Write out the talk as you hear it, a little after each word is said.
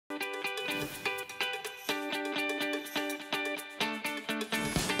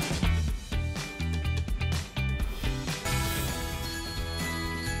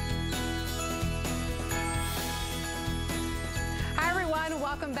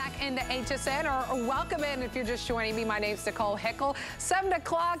welcome back into HSN, or welcome in if you're just joining me. My name's Nicole Hickle. 7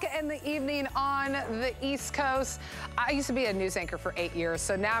 o'clock in the evening on the East Coast. I used to be a news anchor for 8 years,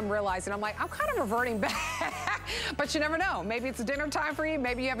 so now I'm realizing, I'm kind of reverting back. But you never know. Maybe it's dinner time for you,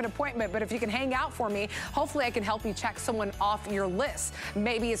 maybe you have an appointment, but if you can hang out for me, hopefully I can help you check someone off your list.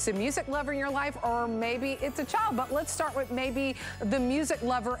 Maybe it's a music lover in your life, or maybe it's a child, but let's start with maybe the music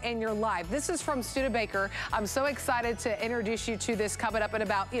lover in your life. This is from Studebaker. I'm so excited to introduce you to this coming up in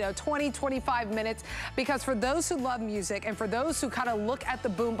about 20, 25 minutes, because for those who love music and for those who kind of look at the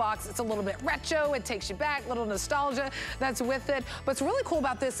boombox, it's a little bit retro, it takes you back, a little nostalgia that's with it. But what's really cool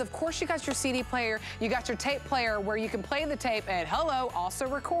about this, of course you got your CD player, you got your tape player where you can play the tape and hello, also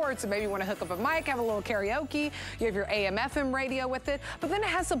record. So maybe you want to hook up a mic, have a little karaoke, you have your AM FM radio with it, but then it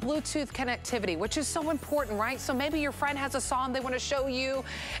has a Bluetooth connectivity, which is so important, right? So maybe your friend has a song they want to show you,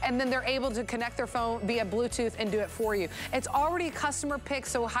 and then they're able to connect their phone via Bluetooth and do it for you. It's already a customer pick,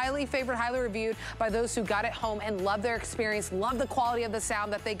 so highly favored, highly reviewed by those who got it home and love their experience, love the quality of the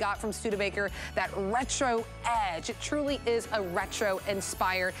sound that they got from Studebaker, that retro edge. It truly is a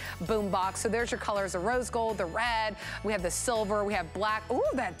retro-inspired boombox. So there's your colors, the rose gold, the red, we have the silver, we have black. Ooh,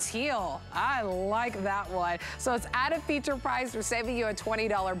 that teal. I like that one. So it's at a feature price. We're saving you a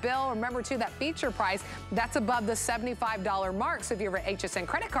 $20 bill. Remember, too, that feature price, that's above the $75 mark. So if you have an HSN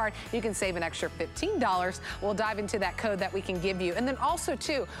credit card, you can save an extra $15. We'll dive into that code that we can give you. And then also,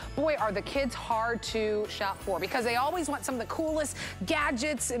 too, boy, are the kids hard to shop for, because they always want some of the coolest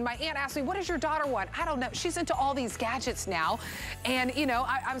gadgets. And my aunt asked me, what does your daughter want? I don't know. She's into all these gadgets now. And,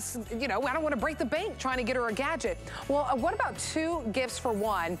 I don't want to break the bank trying to get her a gadget. Well, what about 2 gifts for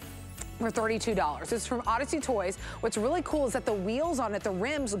one? For $32. It's from Odyssey Toys. What's really cool is that the wheels on it, the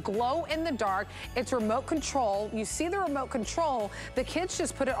rims, glow in the dark. It's remote control. You see the remote control. The kids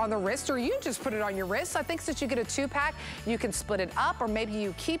just put it on the wrist, or you just put it on your wrist. I think since you get a 2-pack, you can split it up, or maybe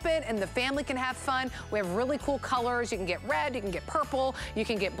you keep it and the family can have fun. We have really cool colors. You can get red, you can get purple, you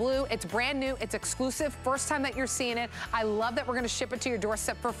can get blue. It's brand new, it's exclusive, first time that you're seeing it. I love that we're gonna ship it to your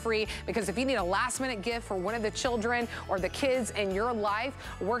doorstep for free, because if you need a last-minute gift for one of the children or the kids in your life,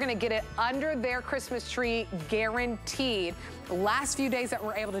 we're gonna get it under their Christmas tree, guaranteed. Last few days that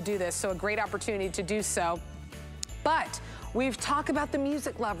we're able to do this, so a great opportunity to do so. But we've talked about the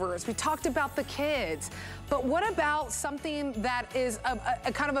music lovers, we talked about the kids, but what about something that is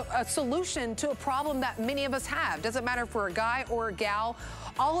a kind of a solution to a problem that many of us have? Doesn't matter if we're a guy or a gal,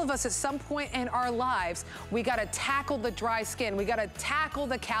 all of us at some point in our lives, we gotta tackle the dry skin, we gotta tackle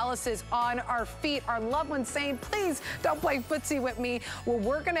the calluses on our feet, our loved ones saying, please don't play footsie with me. Well,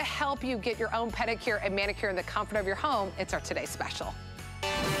 we're gonna help you get your own pedicure and manicure in the comfort of your home. It's our Today Special.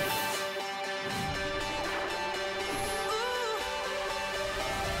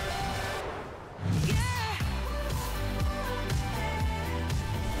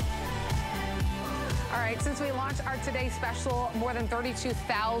 All right, since we launched our Today Special, more than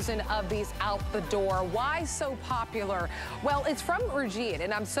 32,000 of these out the door. Why so popular? Well, it's from Urgid,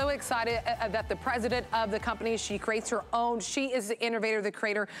 and I'm so excited that the president of the company, she creates her own. She is the innovator, the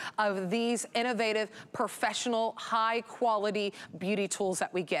creator of these innovative, professional, high-quality beauty tools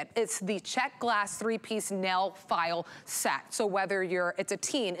that we get. It's the check glass 3-piece nail file set. So whether it's a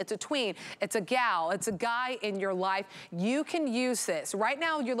teen, it's a tween, it's a gal, it's a guy in your life, you can use this. Right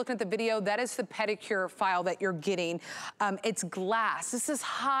now, you're looking at the video, that is the pedicure file that you're getting. It's glass. This is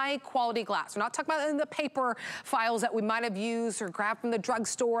high quality glass. We're not talking about the paper files that we might have used or grabbed from the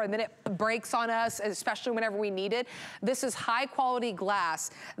drugstore and then it breaks on us, especially whenever we need it. This is high quality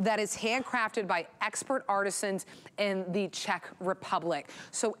glass that is handcrafted by expert artisans in the Czech Republic.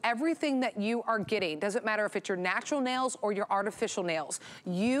 So everything that you are getting, doesn't matter if it's your natural nails or your artificial nails,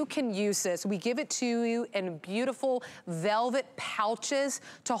 you can use this. We give it to you in beautiful velvet pouches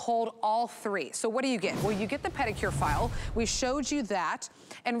to hold all 3. So what do you get? Well, you get the pedicure file. We showed you that.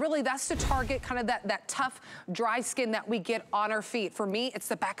 And really, that's to target kind of that tough, dry skin that we get on our feet. For me, it's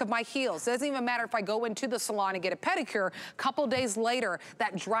the back of my heels. It doesn't even matter if I go into the salon and get a pedicure. A couple days later,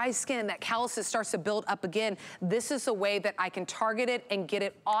 that dry skin, that calluses starts to build up again. This is a way that I can target it and get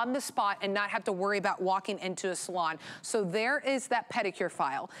it on the spot and not have to worry about walking into a salon. So there is that pedicure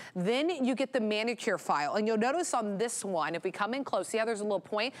file. Then you get the manicure file. And you'll notice on this one, if we come in close, see how there's a little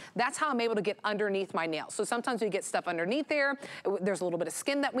point? That's how I'm able to get underneath my nails. So sometimes we get stuff underneath there. There's a little bit of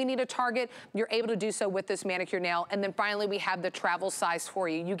skin that we need to target. You're able to do so with this manicure nail. And then finally, we have the travel size for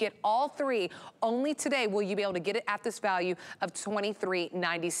you. You get all 3. Only today will you be able to get it at this value of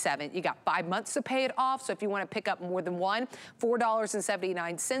 $23.97. You got 5 months to pay it off. So if you want to pick up more than one,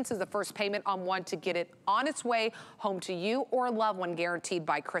 $4.79 is the first payment on one to get it on its way home to you or a loved one, guaranteed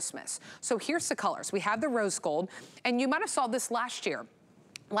by Christmas. So here's the colors. We have the rose gold, and you might have saw this last year.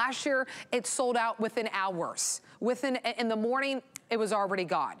 Last year, it sold out within hours. In the morning, it was already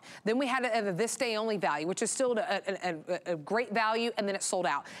gone. Then we had a this day only value, which is still a great value, and then it sold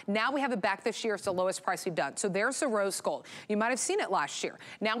out. Now we have it back this year. It's the lowest price we've done. So there's the rose gold. You might have seen it last year.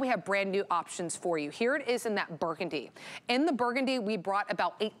 Now we have brand new options for you. Here it is in that burgundy. In the burgundy, we brought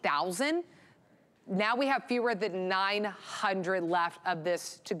about 8,000. Now we have fewer than 900 left of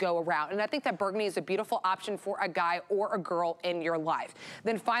this to go around. And I think that burgundy is a beautiful option for a guy or a girl in your life.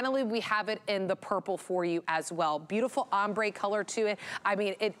 Then finally, we have it in the purple for you as well. Beautiful ombre color to it. I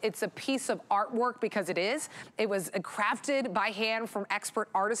mean, it's a piece of artwork because it is. It was crafted by hand from expert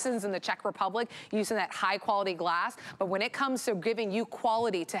artisans in the Czech Republic using that high quality glass. But when it comes to giving you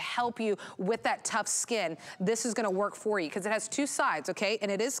quality to help you with that tough skin, this is gonna work for you because it has two sides, okay? And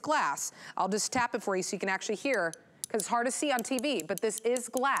it is glass. I'll just tap it for you so you can actually hear, because it's hard to see on TV, but this is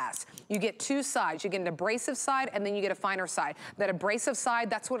glass. You get two sides. You get an abrasive side and then you get a finer side. That abrasive side,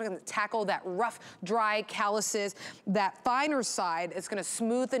 that's what's gonna tackle that rough, dry calluses. That finer side is gonna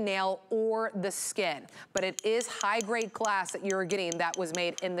smooth the nail or the skin. But it is high-grade glass that you're getting that was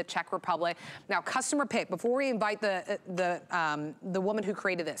made in the Czech Republic. Now, customer pick, before we invite the woman who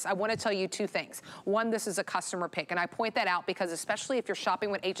created this, I wanna tell you two things. One, this is a customer pick, and I point that out because especially if you're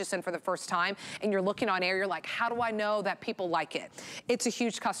shopping with HSN for the first time and you're looking on air, you're like, how do I know that people like it? It's a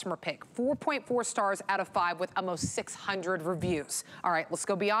huge customer pick. 4.4 stars out of 5 with almost 600 reviews. All right, let's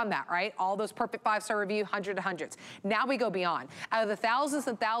go beyond that, right? All those perfect 5-star review, 100 to hundreds. Now we go beyond. Out of the thousands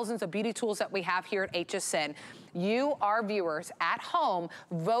and thousands of beauty tools that we have here at HSN, you, our viewers at home,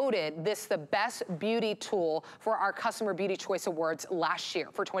 voted this the best beauty tool for our Customer Beauty Choice Awards last year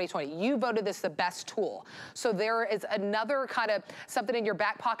for 2020. You voted this the best tool. So there is another kind of something in your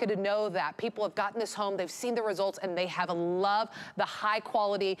back pocket to know that people have gotten this home, they've seen the results, and they have loved the high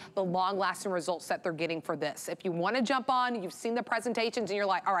quality, the long-lasting results that they're getting for this. If you want to jump on, you've seen the presentations, and you're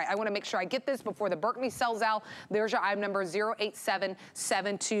like, all right, I want to make sure I get this before the burgundy sells out. There's your item number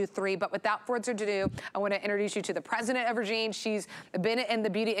 087723. But without further ado, I want to introduce you to the president of Regine. She's been in the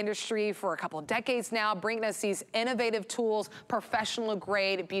beauty industry for a couple of decades now, bringing us these innovative tools, professional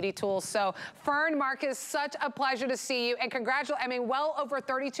grade beauty tools. So Fern Marcus, such a pleasure to see you, and congratulations. I mean, well over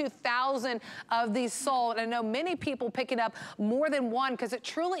 32,000 of these sold. And I know many people picking up more than one because it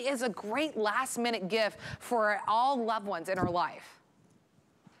truly is a great last minute gift for all loved ones in our life.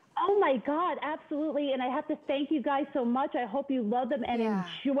 Oh my God, absolutely. And I have to thank you guys so much. I hope you love them and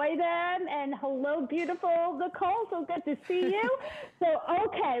enjoy them. And hello, beautiful Nicole. So good to see you. So,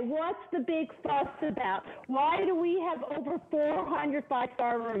 okay, what's the big fuss about? Why do we have over 400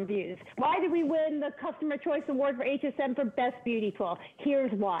 5-star reviews? Why did we win the Customer Choice Award for HSN for Best Beauty Tool?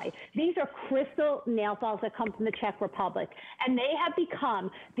 Here's why. These are crystal nail files that come from the Czech Republic. And they have become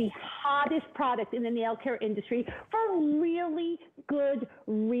the hottest product in the nail care industry for really good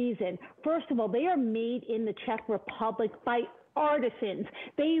reason. First of all, they are made in the Czech Republic by artisans.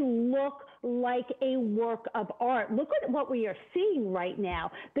 They look like a work of art. Look at what we are seeing right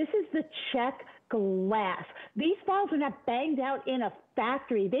now. This is the Czech glass. These files are not banged out in a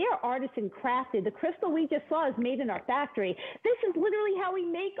factory. They are artisan crafted. The crystal we just saw is made in our factory. This is literally how we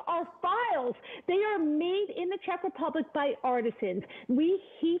make our files. They are made in the Czech Republic by artisans. We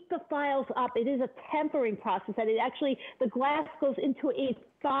heat the files up. It is a tempering process that the glass goes into a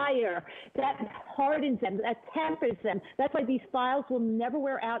fire that hardens them, that tempers them. That's why these files will never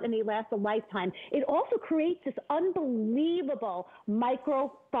wear out and they last a lifetime. It also creates this unbelievable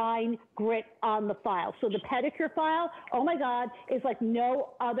micro-fine grit on the file. So the pedicure file, oh my God, is like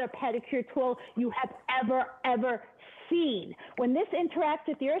no other pedicure tool you have ever seen. When this interacts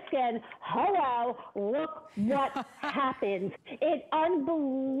with your skin, hello, look what happens. It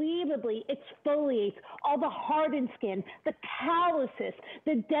unbelievably exfoliates all the hardened skin, the calluses,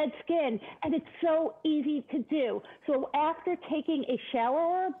 the dead skin, and it's so easy to do. So after taking a shower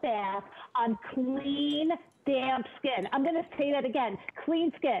or a bath on clean, damp skin. I'm going to say that again.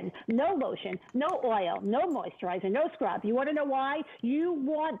 Clean skin, no lotion, no oil, no moisturizer, no scrub. You want to know why? You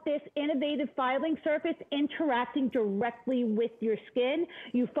want this innovative filing surface interacting directly with your skin.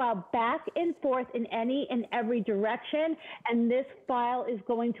 You file back and forth in any and every direction, and this file is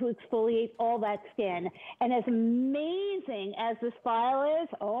going to exfoliate all that skin. And as amazing as this file is,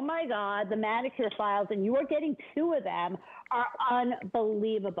 oh my God, the manicure files, and you are getting 2 of them, are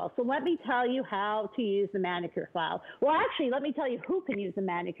unbelievable. So let me tell you how to use the manicure file. Well, actually, let me tell you who can use the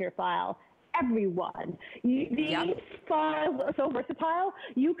manicure file. Everyone. These files are so versatile,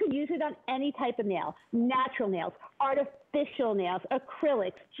 you can use it on any type of nail. Natural nails, artificial nails,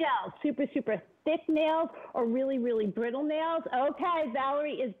 acrylics, gels, super thick nails or really, really brittle nails. Okay,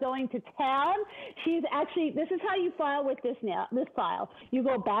 Valerie is going to town. She's actually, this is how you file with this file. You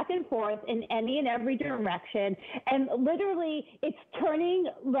go back and forth in any and every direction, and literally it's turning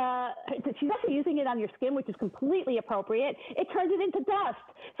she's actually using it on your skin, which is completely appropriate. It turns it into dust.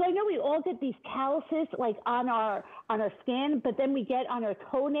 So I know we all get these calluses like on our skin, but then we get on our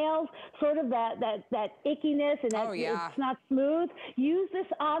toenails sort of that ickiness, and that it's not smooth. Use this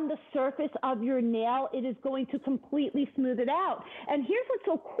on the surface of your nail. It is going to completely smooth it out. And here's what's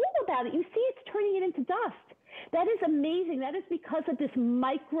so cool about it. You see it's turning it into dust. That is amazing. That is because of this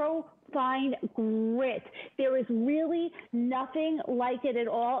micro fine grit. There is really nothing like it at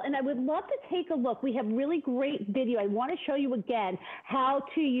all. And I would love to take a look. We have really great video. I want to show you again how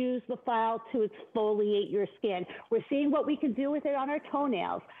to use the file to exfoliate your skin. We're seeing what we can do with it on our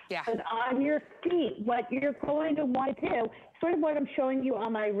toenails. Yeah. But on your feet, what you're going to want to do, sort of what I'm showing you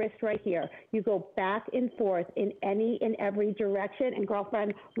on my wrist right here. You go back and forth in any and every direction. And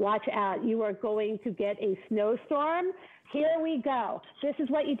girlfriend, watch out. You are going to get a snowstorm. Here we go. This is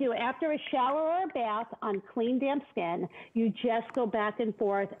what you do after a shower or a bath on clean, damp skin. You just go back and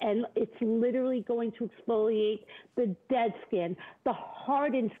forth, and it's literally going to exfoliate the dead skin, the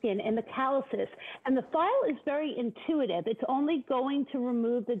hardened skin, and the calluses. And the file is very intuitive. It's only going to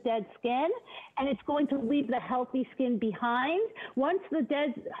remove the dead skin, and it's going to leave the healthy skin behind. Once the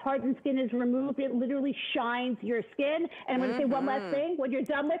dead, hardened skin is removed, it literally shines your skin. And I'm going to say one last thing. When you're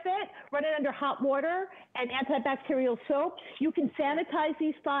done with it, run it under hot water and antibacterial soap. You can sanitize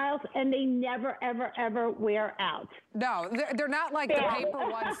these files, and they never, ever, ever wear out. No, they're not like the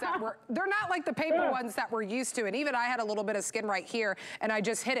paper ones that we're used to. And even I had a little bit of skin right here, and I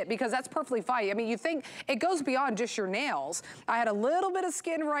just hit it because that's perfectly fine. I mean, you think it goes beyond just your nails. I had a little bit of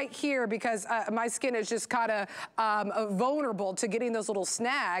skin right here because my skin is just kind of vulnerable to getting those little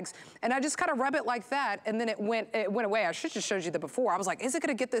snags, and I just kind of rub it like that, and then it went away. I should just showed you the before. I was like, is it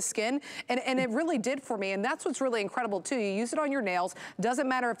going to get this skin? And it really did for me, and that's what's really incredible too. You use it on your nails. Doesn't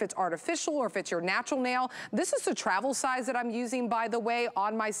matter if it's artificial or if it's your natural nail. This is the travel size that I'm using, by the way,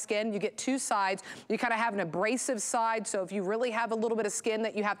 on my skin. You get two sides. You kind of have an abrasive side, so if you really have a little bit of skin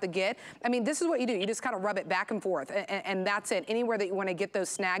that you have to get, I mean, this is what you do. You just kind of rub it back and forth, and that's it. Anywhere that you want to get those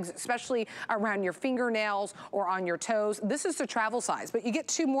snags, especially around your fingernails or on your toes, this is the travel size, but you get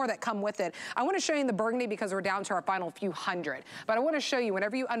two more that come with it. I want to show you the burgundy because we're down to our final few hundred, but I want to show you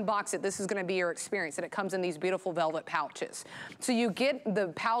whenever you unbox it, this is going to be your experience, and it comes in these beautiful velvet pouches. So you get the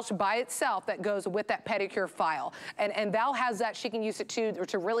pouch by itself that goes with that pedicure file. And Val has that. She can use it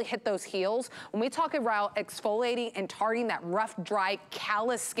to really hit those heels. When we talk about exfoliating and tarting that rough, dry,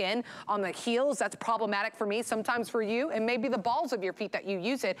 callous skin on the heels, that's problematic for me, sometimes for you, and maybe the balls of your feet that you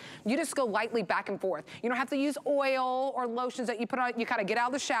use it. You just go lightly back and forth. You don't have to use oil or lotions that you put on. You kind of get out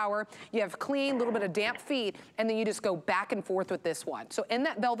of the shower. You have clean, little bit of damp feet, and then you just go back and forth with this one. So in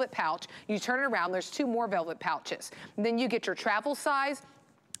that velvet pouch, you turn it around. There's two more velvet pouches. And then you get your travel size,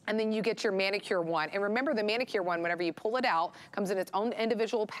 and then you get your manicure one. And remember, the manicure one, whenever you pull it out, comes in its own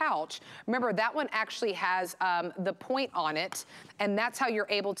individual pouch. Remember, that one actually has the point on it, and that's how you're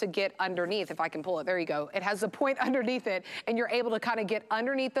able to get underneath. If I can pull it, there you go. It has the point underneath it, and you're able to kind of get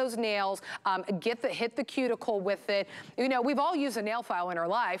underneath those nails, hit the cuticle with it. You know, we've all used a nail file in our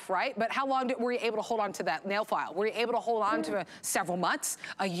life, right? But how long were you able to hold on to that nail file? Were you able to hold on to several months,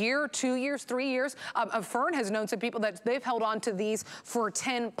 a year, 2 years, 3 years? Fern has known some people that they've held on to these for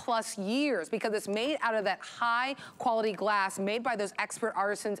 10+ years because it's made out of that high quality glass made by those expert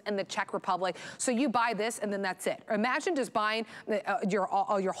artisans in the Czech Republic. So you buy this and then that's it. Imagine just buying your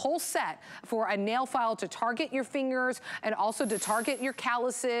whole set for a nail file to target your fingers and also to target your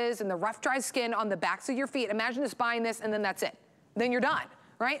calluses and the rough, dry skin on the backs of your feet. Imagine just buying this and then that's it. Then you're done.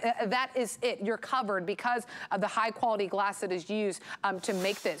 Right? That is it. You're covered because of the high quality glass that is used to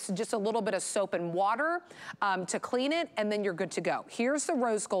make this. Just a little bit of soap and water to clean it, and then you're good to go. Here's the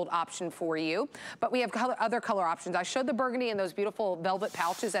rose gold option for you, but we have other color options. I showed the burgundy and those beautiful velvet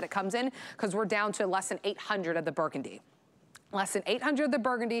pouches that it comes in because we're down to less than 800 of the burgundy. Less than 800 of the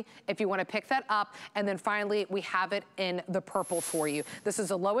burgundy if you want to pick that up. And then finally, we have it in the purple for you. This is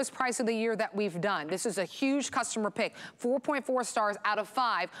the lowest price of the year that we've done. This is a huge customer pick. 4.4 stars out of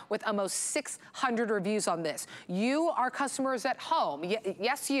 5 with almost 600 reviews on this. You, our customers at home,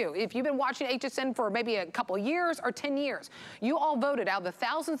 yes, you. If you've been watching HSN for maybe a couple years or 10 years, you all voted out of the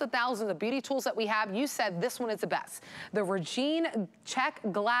thousands of beauty tools that we have. You said this one is the best. The Regine Czech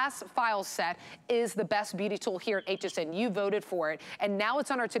glass file set is the best beauty tool here at HSN. You voted waited for it, and now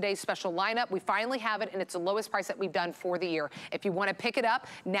it's on our today's special lineup. We finally have it, and it's the lowest price that we've done for the year. If you want to pick it up,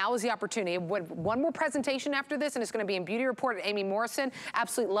 now is the opportunity. One more presentation after this, and it's going to be in Beauty Report at Amy Morrison.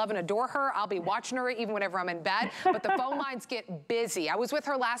 Absolutely love and adore her. I'll be watching her even whenever I'm in bed, but the phone lines get busy. I was with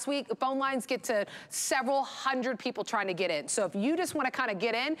her last week. The phone lines get to several hundred people trying to get in. So if you just want to kind of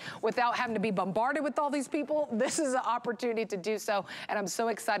get in without having to be bombarded with all these people, this is an opportunity to do so, and I'm so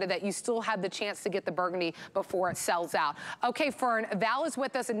excited that you still have the chance to get the burgundy before it sells out. Okay, Fern, Val is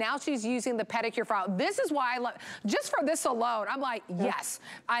with us, and now she's using the pedicure file. This is why I love, just for this alone, I'm like, yes,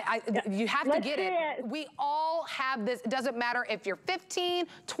 you have to get it. We all have this. It doesn't matter if you're 15,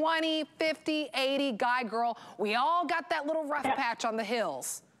 20, 50, 80, guy, girl, we all got that little rough patch on the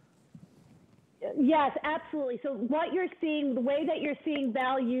hills. Yes, absolutely. So what you're seeing, the way that you're seeing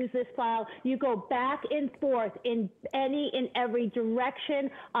Val use this file, you go back and forth in any and every direction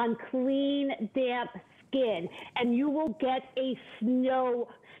on clean, damp skin, and you will get a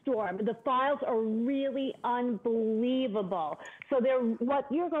snowstorm. The files are really unbelievable. So what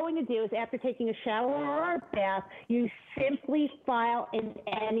you're going to do is, after taking a shower or a bath, you simply file in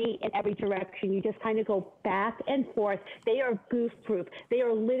any and every direction. You just kind of go back and forth. They are goof-proof. They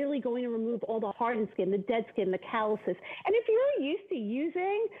are literally going to remove all the hardened skin, the dead skin, the calluses. And if you're used to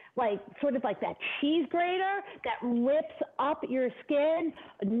using sort of like that cheese grater that rips up your skin,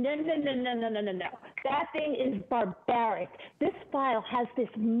 no. That thing is barbaric. This file has this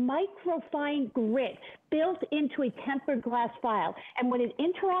microfine grit built into a tempered glass file. And when it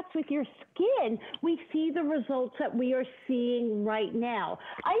interacts with your skin, we see the results that we are seeing right now.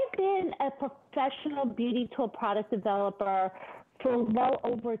 I've been a professional beauty tool product developer for well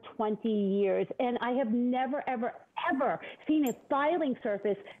over 20 years, and I have never, ever seen a filing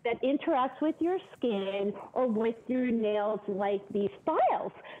surface that interacts with your skin or with your nails like these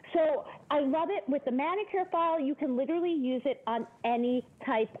files. So I love it. With the manicure file, you can literally use it on any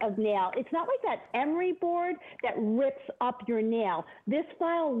type of nail. It's not like that emery board that rips up your nail. This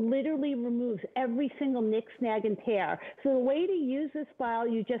file literally removes every single nick, snag, and tear. So the way to use this file,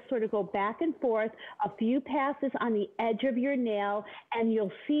 you just sort of go back and forth a few passes on the edge of your nail, and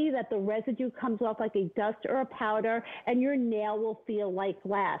you'll see that the residue comes off like a dust or a powder, and your nail will feel like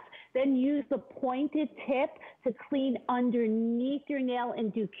glass. Then use the pointed tip to clean underneath your nail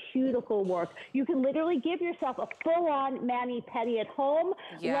and do cuticle work. You can literally give yourself a full-on mani-pedi at home.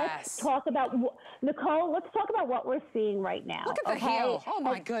 Yes. Let's talk about, Nicole, let's talk about what we're seeing right now. Look at the heel. Oh,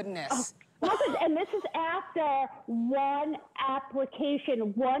 my goodness. And this is after one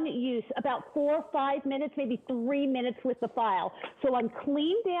application, one use, about 4 or 5 minutes, maybe 3 minutes with the file. So on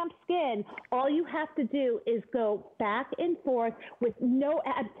clean, damp skin, all you have to do is go back and forth with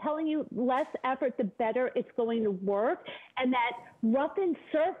I'm telling you, less effort, the better it's going to work. And that roughened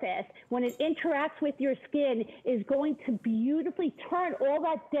surface, when it interacts with your skin, is going to beautifully turn all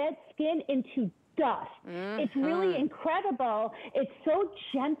that dead skin into dust. It's really incredible. It's so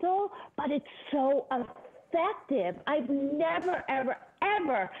gentle, but it's so effective. I've never,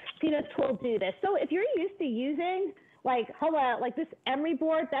 ever seen a tool do this. So if you're used to using like this emery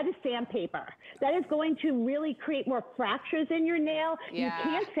board, that is sandpaper. That is going to really create more fractures in your nail. Yeah. You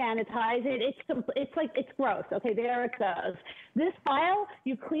can't sanitize it. It's gross. Okay, there it goes. This file,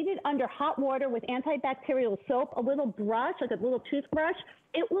 you clean it under hot water with antibacterial soap, a little brush, like a little toothbrush.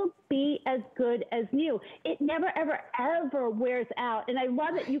 It will be as good as new. It never, ever wears out. And I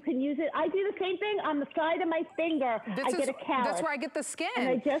love it. You can use it. I do the same thing on the side of my finger. I get a callus. That's where I get the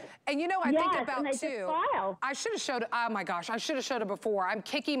skin. And you know, I think about too. I should have showed, oh my gosh, I should have showed it before. I'm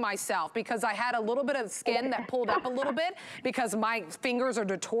kicking myself because I had a little bit of skin that pulled up a little bit because my fingers are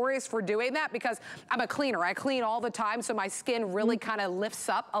notorious for doing that because I'm a cleaner. I clean all the time, so my skin really kind of lifts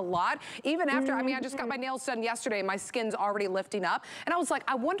up a lot. Even after, I mean, I just got my nails done yesterday and my skin's already lifting up. And I was like,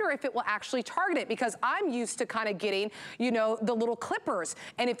 I wonder if it will actually target it because I'm used to kind of getting, you know, the little clippers.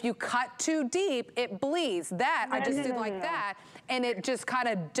 And if you cut too deep, it bleeds. I just did like that. And it just kind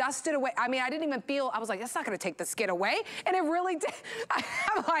of dusted away. I mean, I didn't even feel, I was like, that's not going to take the skin away. And it really did.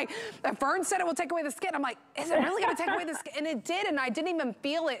 I'm like, Fern said it will take away the skin. I'm like, is it really going to take away the skin? And it did. And I didn't even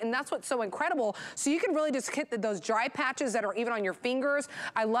feel it. And that's what's so incredible. So you can really just hit those dry patches that are even on your fingers.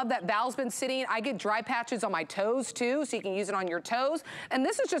 I love that Val's been sitting. I get dry patches on my toes too. So you can use it on your toes. And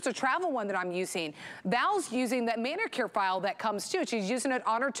this is just a travel one that I'm using. Val's using that manicure file that comes too. She's using it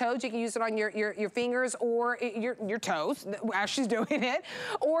on her toes. You can use it on your fingers or your toes, as she's she's doing it.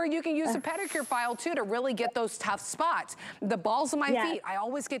 Or you can use the pedicure file too to really get those tough spots. The balls of my feet, I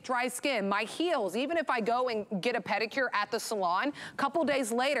always get dry skin. My heels, even if I go and get a pedicure at the salon, a couple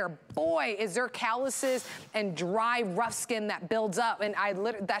days later, boy, is there calluses and dry, rough skin that builds up. And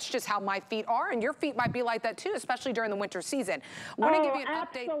that's just how my feet are, and your feet might be like that too, especially during the winter season. I want to give you an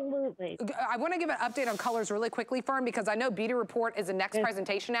update. I want to give an update on colors really quickly, Fern, because I know Beauty Report is the next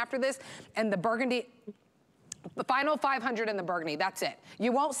presentation after this, and the burgundy, the final 500 in the burgundy, that's it.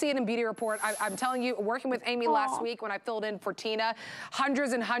 You won't see it in Beauty Report. I'm telling you, working with Amy last week when I filled in for Tina,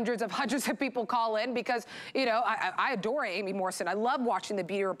 hundreds of people call in because, you know, I adore Amy Morrison. I love watching the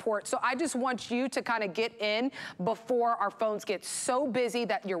Beauty Report. So I just want you to kind of get in before our phones get so busy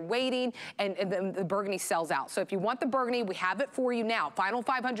that you're waiting and the burgundy sells out. So if you want the burgundy, we have it for you now. Final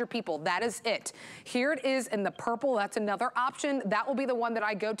 500 people, that is it. Here it is in the purple. That's another option. That will be the one that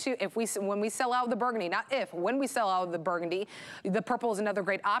I go to when we sell out the burgundy. Not if, when we sell out of the burgundy. The purple is another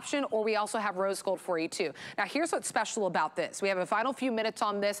great option, or we also have rose gold for you too. Now here's what's special about this. We have a final few minutes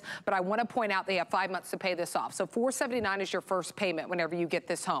on this, but I want to point out they have 5 months to pay this off. So $479 is your first payment whenever you get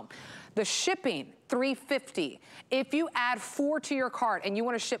this home. The shipping, $350. If you add 4 to your cart and you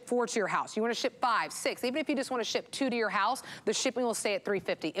want to ship 4 to your house, you want to ship 5, 6, even if you just want to ship 2 to your house, the shipping will stay at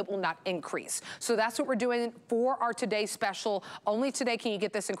 $350. It will not increase. So that's what we're doing for our today special. Only today can you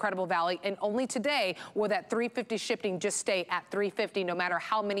get this incredible value, and only today will that $350 shipping just stay at $350 no matter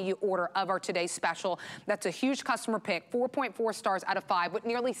how many you order of our today special. That's a huge customer pick, 4.4 stars out of 5 with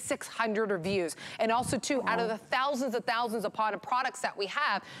nearly 600 reviews. And also too, out of the thousands upon products that we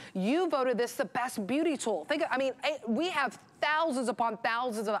have, you voted this the best beauty tool. We have thousands upon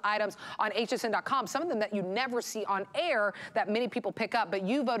thousands of items on hsn.com, some of them that you never see on air that many people pick up, but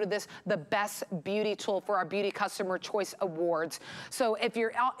you voted this the best beauty tool for our Beauty Customer Choice Awards. So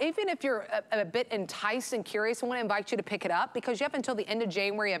even if you're a bit enticed and curious, I want to invite you to pick it up because you have until the end of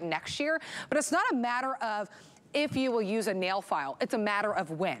January of next year, but it's not a matter of if you will use a nail file, it's a matter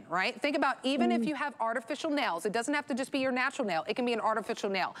of when, right? Think about even if you have artificial nails, it doesn't have to just be your natural nail, it can be an artificial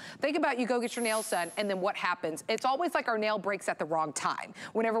nail. Think about you go get your nails done and then what happens? It's always like our nail breaks at the wrong time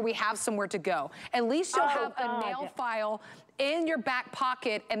whenever we have somewhere to go. At least you'll have a nail file in your back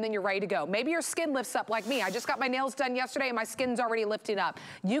pocket and then you're ready to go. Maybe your skin lifts up like me. I just got my nails done yesterday and my skin's already lifting up.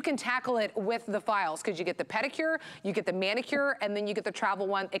 You can tackle it with the files because you get the pedicure, you get the manicure, and then you get the travel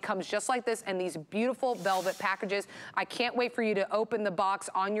one. It comes just like this and these beautiful velvet packages. I can't wait for you to open the box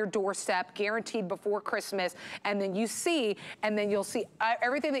on your doorstep, guaranteed before Christmas, and then you'll see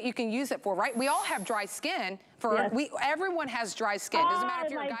everything that you can use it for, right? We all have dry skin. Everyone has dry skin. Doesn't matter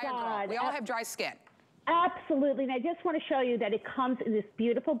if you're a guy or girl. We all have dry skin. Absolutely, and I just want to show you that it comes in this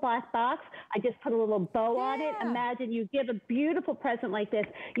beautiful black box. I just put a little bow on it. Imagine you give a beautiful present like this.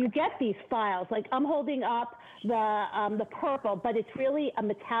 You get these files. Like I'm holding up the purple, but it's really a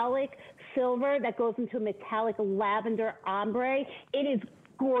metallic silver that goes into a metallic lavender ombre. It is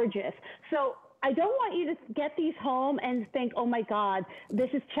gorgeous. So I don't want you to get these home and think, oh my God, this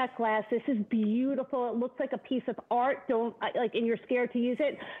is check glass. This is beautiful. It looks like a piece of art. And you're scared to use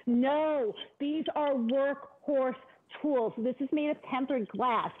it. No, these are workhorse tools. This is made of tempered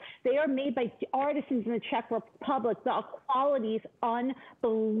glass. They are made by artisans in the Czech Republic. The quality is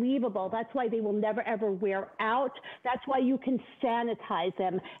unbelievable. That's why they will never ever wear out. That's why you can sanitize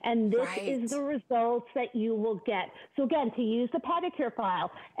them. And this is the results that you will get. So again, to use the pedicure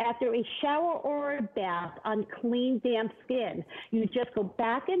file, after a shower or a bath on clean, damp skin, you just go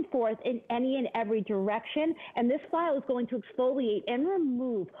back and forth in any and every direction. And this file is going to exfoliate and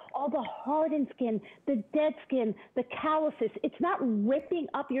remove all the hardened skin, the dead skin, the calluses. It's not ripping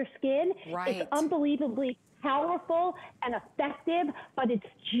up your skin. It's unbelievably powerful and effective, but it's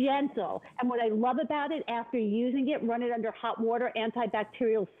gentle. And what I love about it, after using it, run it under hot water,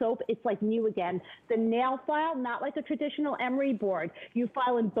 antibacterial soap, it's like new again. The nail file, not like a traditional emery board. You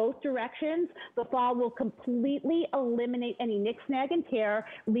file in both directions. The file will completely eliminate any nick, snag, and tear,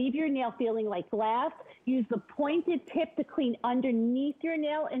 leave your nail feeling like glass. Use the pointed tip to clean underneath your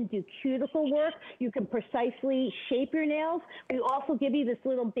nail and do cuticle work. You can precisely shape your nails. We also give you this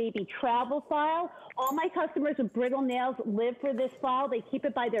little baby travel file. All my customers with brittle nails live for this file. They keep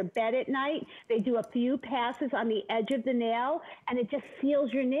it by their bed at night. They do a few passes on the edge of the nail, and it just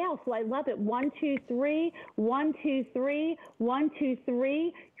seals your nail. So I love it. 1, 2, 3, 1, 2, 3, 1, 2,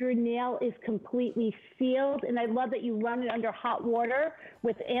 3. Your nail is completely sealed, and I love that you run it under hot water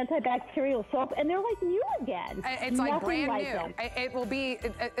with antibacterial soap, and they're like new again. It's like brand new. It will be,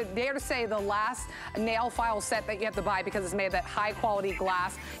 dare to say, the last nail file set that you have to buy because it's made of that high quality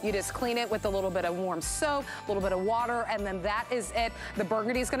glass. You just clean it with a little bit of warm soap, a little bit of water, and then that is it. The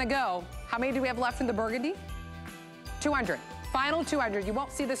burgundy is gonna go. How many do we have left in the burgundy? 200. Final 200. You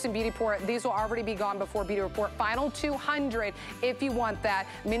won't see this in Beauty Report. These will already be gone before Beauty Report. Final 200 if you want that.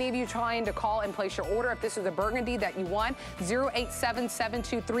 Many of you trying to call and place your order. If this is a burgundy that you want,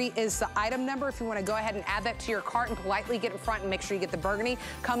 087723 is the item number. If you want to go ahead and add that to your cart and politely get in front and make sure you get the burgundy.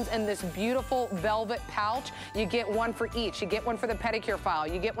 Comes in this beautiful velvet pouch. You get one for each. You get one for the pedicure file.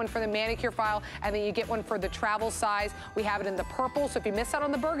 You get one for the manicure file, and then you get one for the travel size. We have it in the purple, so if you miss out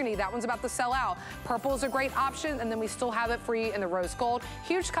on the burgundy, that one's about to sell out. Purple is a great option, and then we still have it for you in the rose gold.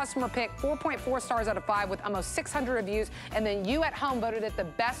 Huge customer pick, 4.4 stars out of 5 with almost 600 reviews, and then you at home voted it the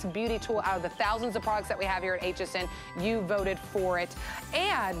best beauty tool out of the thousands of products that we have here at HSN. You voted for it.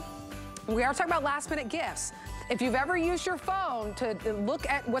 And we are talking about last minute gifts. If you've ever used your phone to look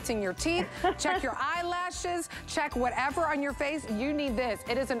at what's in your teeth, check your eyelashes, check whatever on your face, you need this.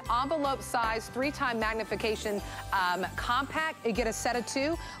 It is an envelope size 3-time magnification compact. You get a set of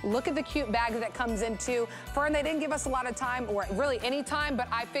 2. Look at the cute bag that comes into. Fern, they didn't give us a lot of time, or really any time, but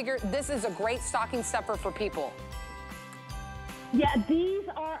I figured this is a great stocking stuffer for people. Yeah, these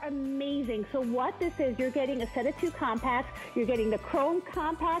are amazing. So what this is, you're getting a set of 2 compacts. You're getting the chrome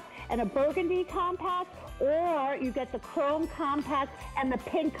compact and a burgundy compact, or you get the chrome compact and the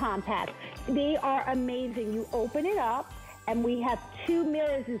pink compact. They are amazing. You open it up, and we have 2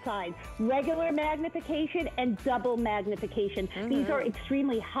 mirrors inside, regular magnification and double magnification. These are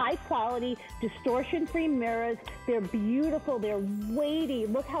extremely high quality, distortion-free mirrors. They're beautiful, they're weighty.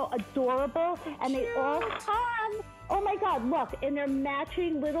 Look how adorable. And they all have, oh my God, look, in their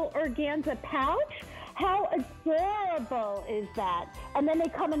matching little organza pouch. How adorable is that? And then they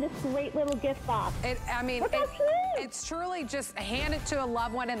come in this great little gift box. It's truly just hand it to a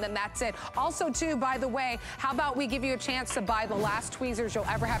loved one and then that's it. Also too, by the way, how about we give you a chance to buy the last tweezers you'll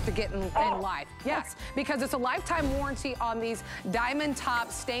ever have to get in life. Yes, because it's a lifetime warranty on these diamond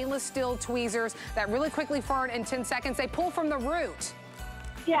top stainless steel tweezers that really quickly burn in 10 seconds. They pull from the root.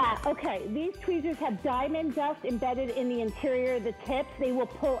 Yeah, okay. These tweezers have diamond dust embedded in the interior of the tips. They will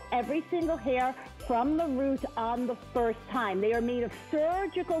pull every single hair from the root on the first time. They are made of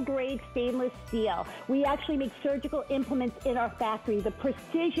surgical grade stainless steel. We actually make surgical implements in our factory. The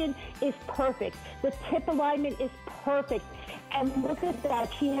precision is perfect. The tip alignment is perfect. And look at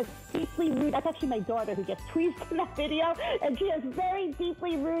that. She has deeply rooted, that's actually my daughter who gets tweezed in that video, and she has very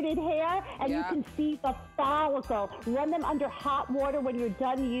deeply rooted hair, and you can see the follicle. Run them under hot water when you're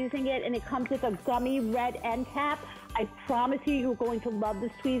done using it, and it comes with a gummy red end cap. I promise you, you're going to love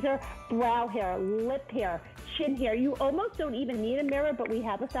this tweezer. Brow hair, lip hair, chin hair. You almost don't even need a mirror, but we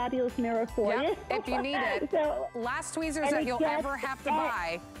have a fabulous mirror for you. If you need it. So, last tweezers that you'll ever have to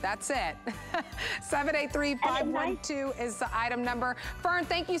buy. That's it. 783-512 is the item number. Fern,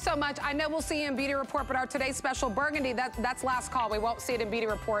 thank you so much. I know we'll see you in Beauty Report, but our today's special burgundy, that's last call. We won't see it in Beauty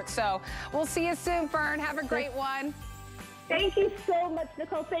Report, so we'll see you soon, Fern. Have a great one. Thank you so much,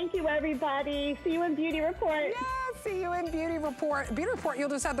 Nicole. Thank you, everybody. See you in Beauty Report. Yeah, see you in Beauty Report. Beauty Report, you'll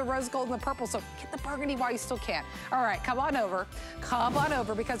just have the rose gold and the purple, so get the burgundy while you still can. All right, come on over. Come on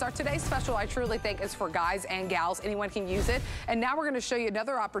over, because our today's special, I truly think, is for guys and gals. Anyone can use it. And now we're going to show you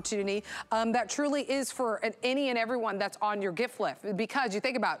another opportunity that truly is for any and everyone that's on your gift list. Because you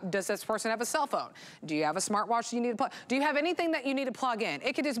think about, does this person have a cell phone? Do you have a smartwatch you need to plug? Do you have anything that you need to plug in?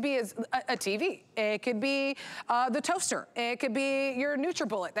 It could just be a TV. It could be the toaster. It could be your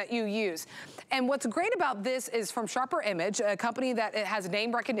NutriBullet that you use. And what's great about this is from Sharper Image, a company that has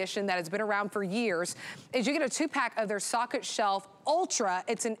name recognition that has been around for years, is you get a 2-pack of their socket shelf Ultra.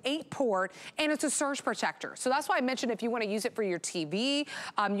 It's an 8-port, and it's a surge protector. So that's why I mentioned if you want to use it for your TV,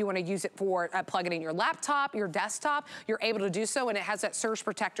 you want to use it for plugging in your laptop, your desktop, you're able to do so, and it has that surge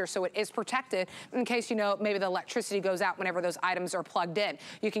protector, so it is protected in case, you know, maybe the electricity goes out whenever those items are plugged in.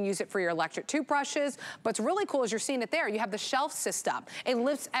 You can use it for your electric toothbrushes. What's really cool is you're seeing it there. You have the shelf system. It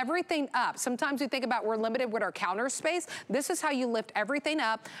lifts everything up. Sometimes we think about we're limited with our counter space. This is how you lift everything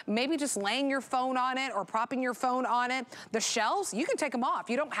up, maybe just laying your phone on it or propping your phone on it. The shelves, you can take them off.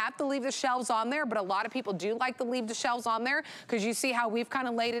 You don't have to leave the shelves on there, but a lot of people do like to leave the shelves on there because you see how we've kind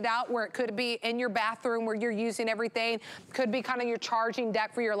of laid it out where it could be in your bathroom where you're using everything, could be kind of your charging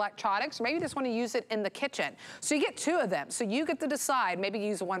deck for your electronics, or maybe you just want to use it in the kitchen. So you get 2 of them. So you get to decide, maybe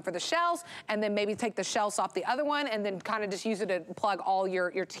use one for the shelves and then maybe take the shelves off the other one and then kind of just use it to plug all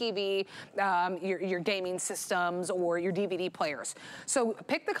your TV, your gaming systems or your DVD players. So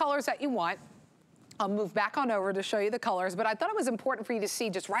pick the colors that you want. I'll move back on over to show you the colors, but I thought it was important for you to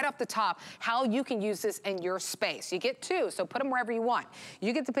see just right off the top how you can use this in your space. You get two, so put them wherever you want.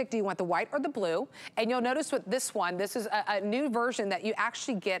 You get to pick, do you want the white or the blue? And you'll notice with this one, this is a new version that you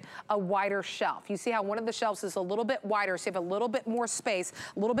actually get a wider shelf. You see how one of the shelves is a little bit wider, so you have a little bit more space,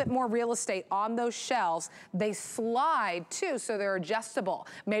 a little bit more real estate on those shelves. They slide too, so they're adjustable.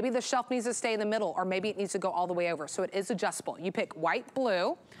 Maybe the shelf needs to stay in the middle, or maybe it needs to go all the way over, so it is adjustable. You pick white,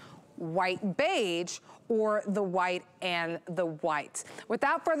 blue, white beige, or the white and the white.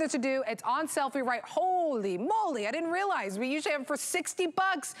 Without further ado, it's on sale for you, right? Holy moly, I didn't realize we usually have it for 60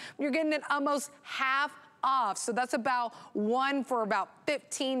 bucks. You're getting it almost half off. So that's about one for about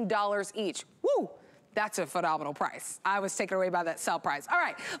 $15 each. Woo! That's a phenomenal price. I was taken away by that sale price. All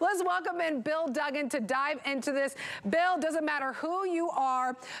right, let's welcome in Bill Duggan to dive into this. Bill, doesn't matter who you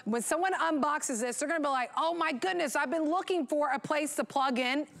are, when someone unboxes this, they're gonna be like, oh my goodness, I've been looking for a place to plug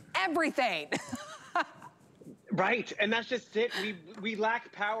in everything. Right, and that's just it. We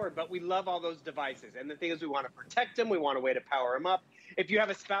lack power, but we love all those devices. And the thing is, we want to protect them. We want a way to power them up. If you have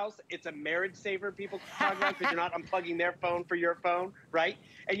a spouse, it's a marriage saver, people talk about, because you're not unplugging their phone for your phone, right?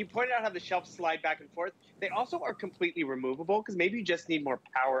 And you pointed out how the shelves slide back and forth. They also are completely removable, because maybe you just need more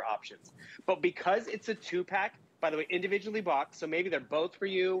power options. But because it's a two-pack, by the way, individually boxed, so maybe they're both for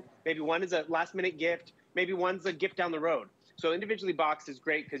you. Maybe one is a last-minute gift. Maybe one's a gift down the road. So individually boxed is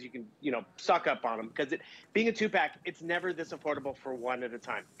great because you can, stock up on them. Because being a two-pack, it's never this affordable for one at a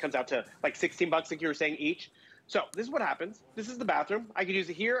time. It comes out to like 16 bucks, like you were saying, each. So this is what happens. This is the bathroom. I could use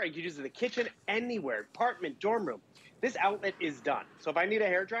it here. I could use it in the kitchen, anywhere, apartment, dorm room. This outlet is done. So if I need a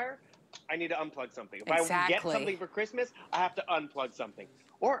hairdryer, I need to unplug something. If I get something for Christmas, I have to unplug something.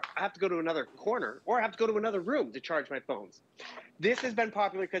 Or I have to go to another corner, or I have to go to another room to charge my phones. This has been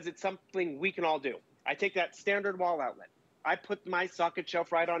popular because it's something we can all do. I take that standard wall outlet. I put my socket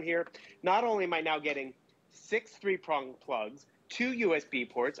shelf right on here. Not only am I now getting 6 3-prong plugs, 2 USB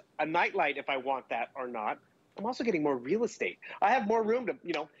ports, a nightlight if I want that or not, I'm also getting more real estate. I have more room to,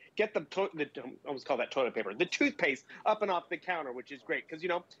 get I almost call that toilet paper, the toothpaste up and off the counter, which is great. Because,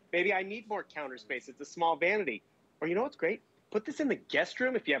 maybe I need more counter space. It's a small vanity. Or what's great? Put this in the guest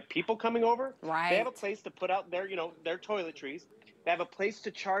room if you have people coming over. Right. They have a place to put out their, their toiletries. They have a place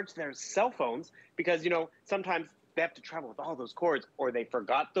to charge their cell phones because, sometimes they have to travel with all those cords, or they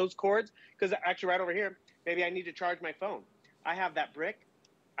forgot those cords. Because actually right over here, maybe I need to charge my phone. I have that brick.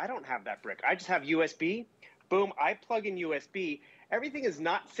 I don't have that brick. I just have USB. Boom, I plug in USB. Everything is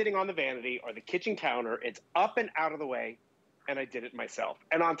not sitting on the vanity or the kitchen counter. It's up and out of the way, and I did it myself.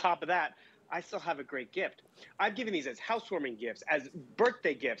 And on top of that, I still have a great gift. I've given these as housewarming gifts, as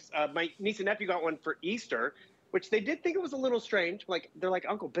birthday gifts. My niece and nephew got one for Easter, which they did think it was a little strange. They're like,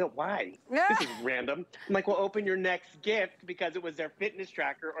 Uncle Bill, why? This is random. I'm like, well, open your next gift, because it was their fitness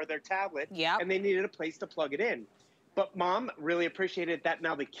tracker or their tablet, and they needed a place to plug it in. But Mom really appreciated that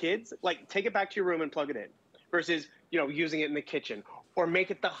now the kids, take it back to your room and plug it in, versus, using it in the kitchen, or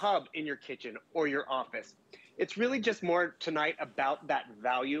make it the hub in your kitchen or your office. It's really just more tonight about that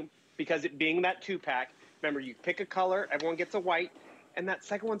value, because it being that two-pack, remember, you pick a color, everyone gets a white, and that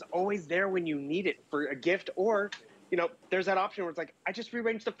second one's always there when you need it for a gift. Or, there's that option where it's like, I just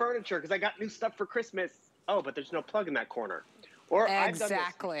rearranged the furniture because I got new stuff for Christmas. Oh, but there's no plug in that corner. Or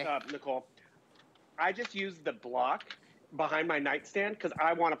exactly. I've done this, Nicole. I just use the block behind my nightstand because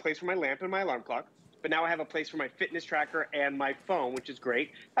I want a place for my lamp and my alarm clock. But now I have a place for my fitness tracker and my phone, which is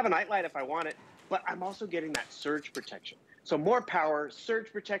great. I have a nightlight if I want it, but I'm also getting that surge protection. So more power,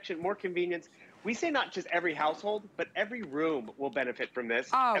 surge protection, more convenience. We say not just every household, but every room will benefit from this.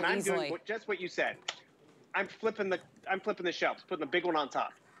 Oh, and I'm easily. doing just what you said. I'm flipping the shelves, putting the big one on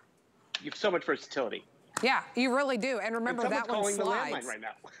top. You have so much versatility. Yeah, you really do. And remember, that one slides. Someone's calling the landline right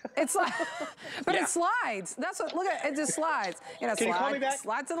now. It's like, but it slides. That's what, look at it, just slides. Can you call me back?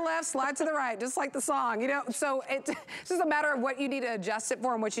 Slide to the left, slide to the right, just like the song, So it's just a matter of what you need to adjust it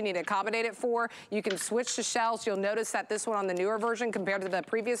for and what you need to accommodate it for. You can switch to shelves. You'll notice that this one on the newer version compared to the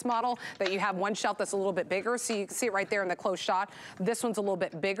previous model, that you have one shelf that's a little bit bigger. So you can see it right there in the close shot. This one's a little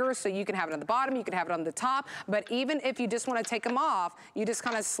bit bigger, so you can have it on the bottom, you can have it on the top. But even if you just want to take them off, you just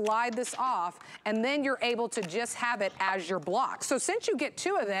kind of slide this off, and then you're able to just have it as your block. So since you get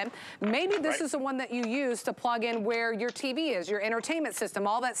 2 of them, maybe this is the one that you use to plug in where your TV is, your entertainment system,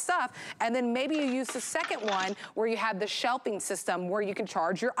 all that stuff. And then maybe you use the second one where you have the shelving system where you can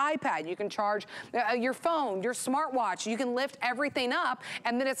charge your iPad, you can charge your phone, your smartwatch, you can lift everything up,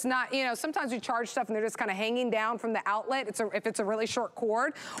 and then it's not, sometimes you charge stuff and they're just kind of hanging down from the outlet. If it's a really short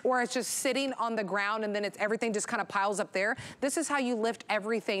cord, or it's just sitting on the ground and then everything just kind of piles up there. This is how you lift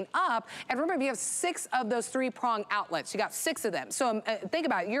everything up. And remember, you have 6 of those 3-prong outlets. You got 6 of them. So think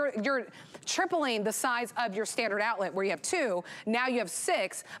about it. You're tripling the size of your standard outlet where you have 2. Now you have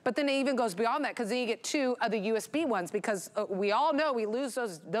 6, but then it even goes beyond that because then you get 2 of the USB ones because we all know we lose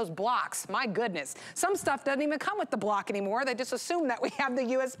those blocks. My goodness. Some stuff doesn't even come with the block anymore. They just assume that we have the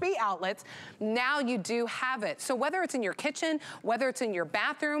USB outlets. Now you do have it. So whether it's in your kitchen, whether it's in your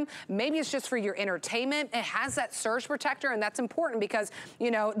bathroom, maybe it's just for your entertainment, it has that surge protector, and that's important because,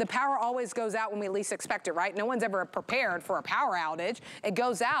 you know, the power always goes out when we least expect it, right? No one's ever prepared for a power outage. It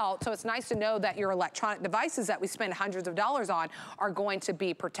goes out, so it's nice to know that your electronic devices that we spend hundreds of dollars on are going to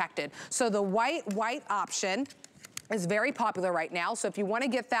be protected. So the white option is very popular right now. So if you want to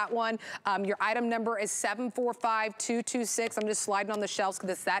get that one, your item number is 745226. I'm just sliding on the shelves because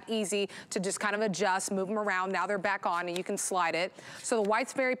it's that easy to just kind of adjust, move them around. Now they're back on and you can slide it. So the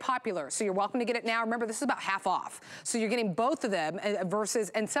white's very popular. So you're welcome to get it now. Remember, this is about half off. So you're getting both of them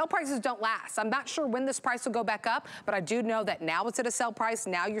and sale prices don't last. I'm not sure when this price will go back up, but I do know that now it's at a sale price.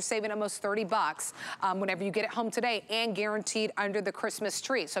 Now you're saving almost 30 bucks whenever you get it home today and guaranteed under the Christmas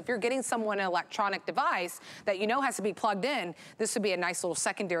tree. So if you're getting someone an electronic device that you know has to be plugged in, this would be a nice little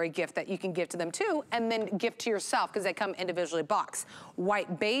secondary gift that you can give to them too, and then gift to yourself because they come individually boxed.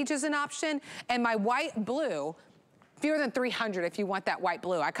 White beige is an option, and my white blue, fewer than 300 if you want that white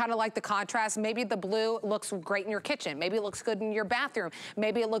blue. I kind of like the contrast. Maybe the blue looks great in your kitchen. Maybe it looks good in your bathroom.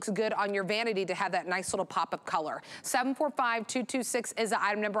 Maybe it looks good on your vanity to have that nice little pop of color. 745226 is the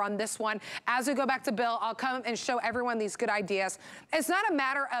item number on this one. As we go back to Bill, I'll come and show everyone these good ideas. It's not a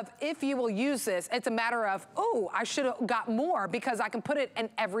matter of if you will use this. It's a matter of, oh, I should have got more because I can put it in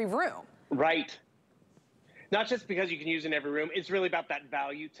every room. Right. Not just because you can use it in every room, it's really about that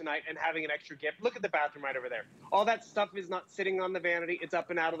value tonight and having an extra gift. Look at the bathroom right over there. All that stuff is not sitting on the vanity, it's up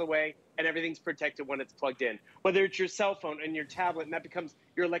and out of the way, and everything's protected when it's plugged in. Whether it's your cell phone and your tablet, and that becomes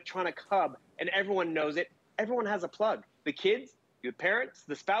your electronic hub, and everyone knows it, everyone has a plug. The kids, the parents,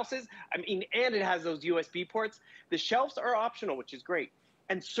 the spouses, I mean, and it has those USB ports. The shelves are optional, which is great.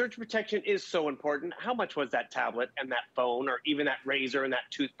 And surge protection is so important. How much was that tablet and that phone, or even that razor and that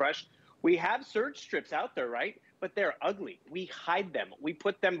toothbrush? We have surge strips out there, right? But they're ugly. We hide them. We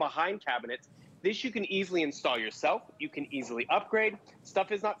put them behind cabinets. This you can easily install yourself. You can easily upgrade.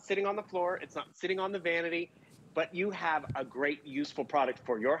 Stuff is not sitting on the floor. It's not sitting on the vanity. But you have a great, useful product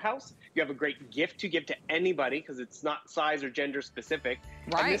for your house. You have a great gift to give to anybody because it's not size or gender specific.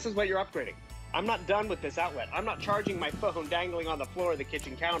 Right. And this is what you're upgrading. I'm not done with this outlet. I'm not charging my phone dangling on the floor of the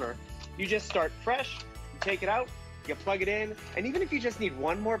kitchen counter. You just start fresh, you take it out, you plug it in, and even if you just need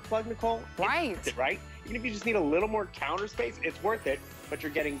one more plug, Nicole, right? It's worth it, right? Even if you just need a little more counter space, it's worth it, but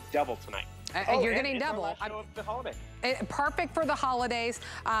you're getting double tonight. You're getting double. Of the holiday. Perfect for the holidays.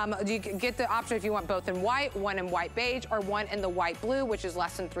 You can get the option if you want both in white, one in white beige, or one in the white blue, which is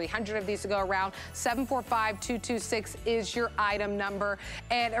less than 300 of these to go around. 745226 is your item number.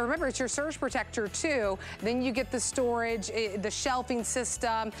 And remember, it's your surge protector too. Then you get the storage, the shelving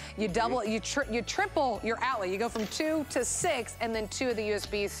system. You double, you triple your outlet. You go from 2 to 6, and then 2 of the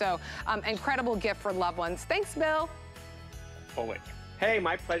USBs. So incredible gift for loved ones. Thanks, Bill. Always. Hey,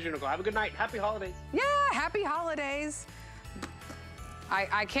 my pleasure, Nicole. Have a good night. Happy holidays. Yeah, happy holidays.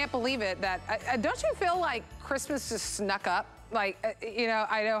 I can't believe it that, don't you feel like Christmas just snuck up? Like, you know,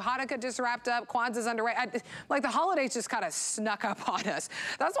 I know Hanukkah just wrapped up, Kwanzaa's underway. Like the holidays just kind of snuck up on us.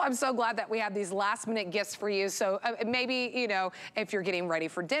 That's why I'm so glad that we have these last minute gifts for you. So maybe, you know, if you're getting ready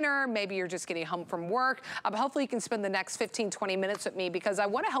for dinner, maybe you're just getting home from work, hopefully you can spend the next 15, 20 minutes with me because I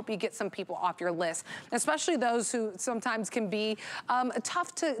want to help you get some people off your list, especially those who sometimes can be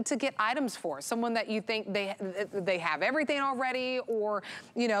tough to get items for. Someone that you think they have everything already, or,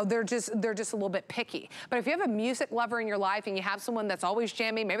 you know, they're just a little bit picky. But if you have a music lover in your life and you have someone that's always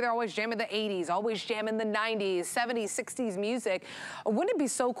jamming, maybe they're always jamming the 80s, always jamming the 90s, 70s, 60s music, wouldn't it be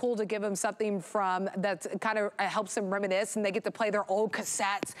so cool to give them something from that kind of helps them reminisce, and they get to play their old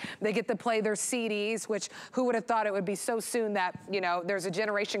cassettes, they get to play their CDs, which who would have thought it would be so soon that, you know, there's a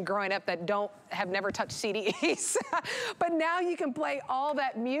generation growing up that have never touched CDs. But now you can play all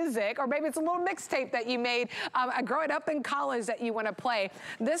that music, or maybe it's a little mixtape that you made growing up in college that you want to play.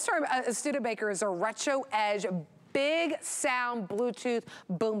 This time, Studebaker is a Retro Edge big sound Bluetooth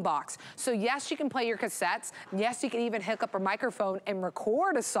boombox. So yes, you can play your cassettes. Yes, you can even hook up a microphone and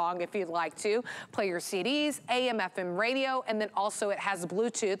record a song if you'd like to. Play your CDs, AM, FM radio, and then also it has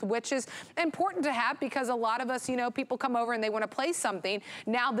Bluetooth, which is important to have because a lot of us, you know, people come over and they want to play something.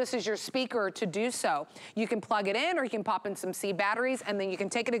 Now this is your speaker to do so. You can plug it in, or you can pop in some C batteries, and then you can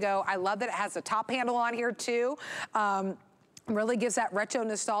take it to go. I love that it has a top handle on here too. Really gives that retro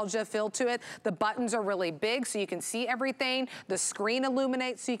nostalgia feel to it. The buttons are really big so you can see everything. The screen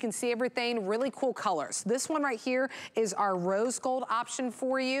illuminates so you can see everything. Really cool colors. This one right here is our rose gold option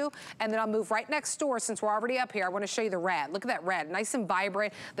for you. And then I'll move right next door since we're already up here. I want to show you the red. Look at that red, nice and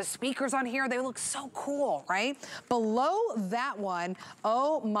vibrant. The speakers on here, they look so cool, right? Below that one,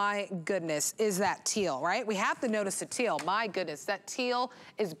 oh my goodness, is that teal, right? We have to notice the teal. My goodness, that teal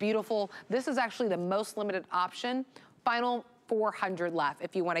is beautiful. This is actually the most limited option. Final 400 left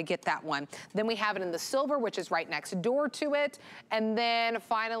if you want to get that one. Then we have it in the silver, which is right next door to it. And then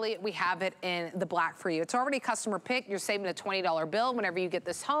finally, we have it in the black for you. It's already customer pick. You're saving a $20 bill whenever you get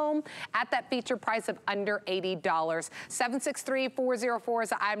this home at that feature price of under $80. 763-404 is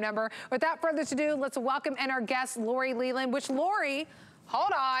the item number. Without further ado, let's welcome in our guest, Lori Leland, which Lori,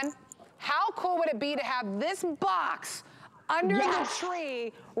 hold on. How cool would it be to have this box under the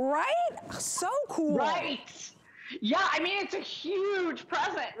tree, right? So cool. Right. Yeah, I mean, it's a huge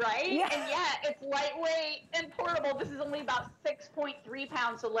present, right? Yeah. And yet it's lightweight and portable. This is only about 6.3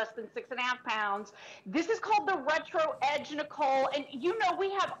 pounds, so less than 6.5 pounds. This is called the Retro Edge, Nicole. And you know,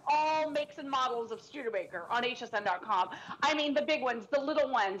 we have all makes and models of Studebaker on hsn.com. I mean, the big ones, the little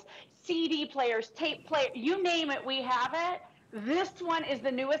ones, CD players, tape player, you name it, we have it. This one is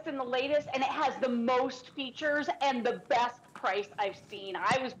the newest and the latest, and it has the most features and the best price I've seen.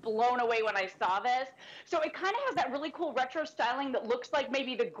 I was blown away when I saw this. So it kind of has that really cool retro styling that looks like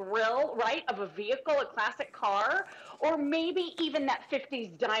maybe the grill, right, of a vehicle, a classic car, or maybe even that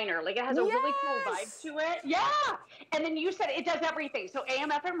 50s diner. Like it has a really cool vibe to it. Yeah. And then you said it does everything. So AM,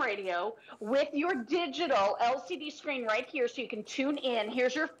 FM radio with your digital LCD screen right here so you can tune in.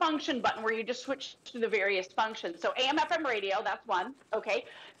 Here's your function button where you just switch to the various functions. So AM, FM radio, that's one. Okay.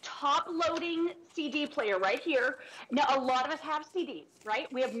 Top loading CD player right here. Now, a lot of us have CDs,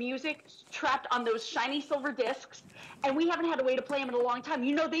 right? We have music trapped on those shiny silver discs, and we haven't had a way to play them in a long time.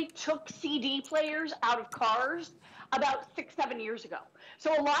 You know, they took CD players out of cars about 6-7 years ago.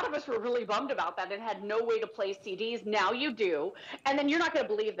 So a lot of us were really bummed about that and had no way to play CDs. Now you do. And then you're not going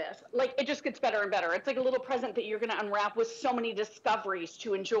to believe this. Like, it just gets better and better. It's like a little present that you're going to unwrap with so many discoveries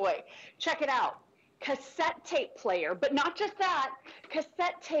to enjoy. Check it out. Cassette tape player, but not just that,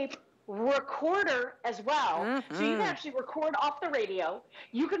 cassette tape recorder as well. So you can actually record off the radio.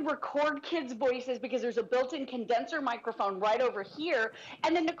 You can record kids' voices because there's a built-in condenser microphone right over here.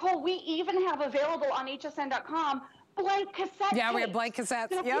 And then, Nicole, we even have available on hsn.com blank cassette Yeah, tapes. we have blank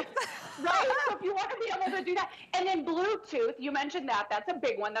cassettes. So Yep. Right? So if you want to be able to do that. And then Bluetooth, you mentioned that. That's a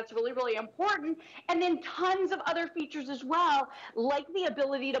big one. That's really, really important. And then tons of other features as well, like the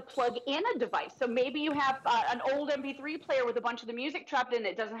ability to plug in a device. So maybe you have an old MP3 player with a bunch of the music trapped in it.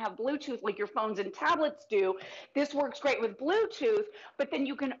 It doesn't have Bluetooth like your phones and tablets do. This works great with Bluetooth, but then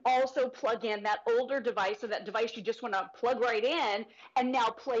you can also plug in that older device or that device you just want to plug right in and now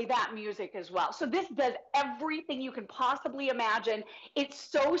play that music as well. So this does everything you can possibly imagine. It's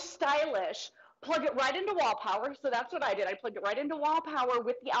so stylish. Plug it right into wall power. So that's what I did. I plugged it right into wall power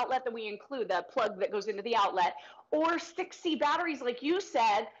with the outlet that we include, the plug that goes into the outlet, or 6C batteries like you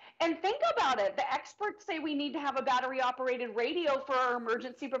said. And think about it. The experts say we need to have a battery-operated radio for our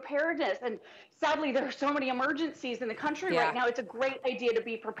emergency preparedness. And sadly, there are so many emergencies in the country right now. It's a great idea to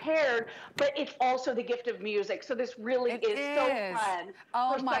be prepared, but it's also the gift of music. So this really is so fun.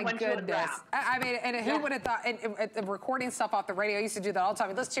 Oh my goodness. I mean, and who would have thought, and recording stuff off the radio, I used to do that all the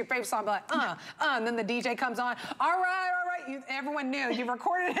time. Listen to your favorite song, be like, and then the DJ comes on. All right. Everyone knew you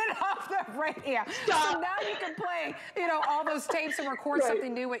recorded it off the radio. So now you can play, you know, all those tapes and record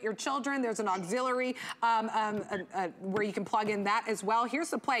something new with your children. There's an auxiliary where you can plug in that as well. Here's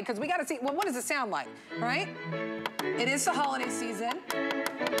the play, because we got to see, well, what does it sound like, right? It is the holiday season.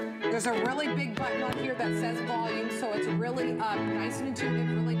 There's a really big button on here that says volume, so it's really nice and intuitive,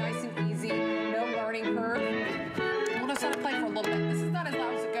 really nice and easy, no learning curve. We'll just let it play for a little bit. This is not as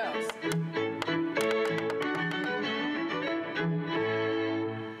loud as it goes.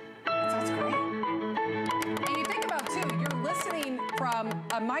 From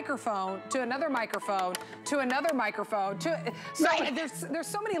a microphone to another microphone to another microphone so there's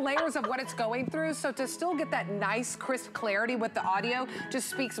so many layers of what it's going through. So to still get that nice crisp clarity with the audio just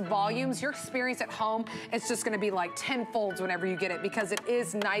speaks volumes. Your experience at home is just going to be like 10 folds whenever you get it, because it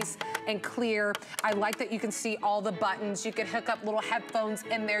is nice and clear. I like that you can see all the buttons. You can hook up little headphones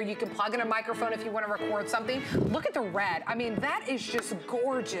in there. You can plug in a microphone if you want to record something. Look at the red. I mean, that is just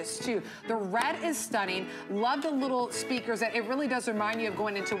gorgeous too. The red is stunning. Love the little speakers. That it really does remind you of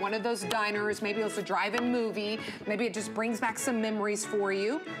going into one of those diners. Maybe it's a drive-in movie. Maybe it just brings back some memories for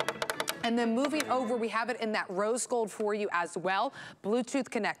you. And then moving over, we have it in that rose gold for you as well. Bluetooth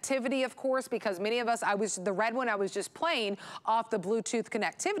connectivity, of course, because many of us, the red one I was just playing off the Bluetooth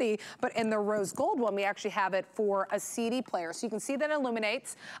connectivity, but in the rose gold one, we actually have it for a CD player. So you can see that it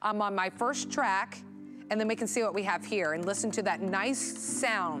illuminates. I'm on my first track, and then we can see what we have here and listen to that nice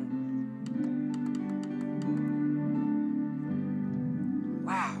sound.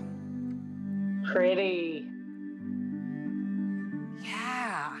 Wow. Pretty.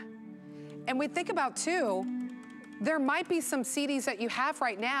 Yeah. And we think about too, there might be some CDs that you have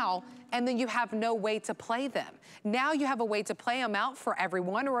right now and then you have no way to play them. Now you have a way to play them out for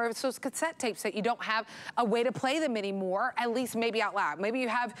everyone, or it's those cassette tapes that you don't have a way to play them anymore, at least maybe out loud. Maybe you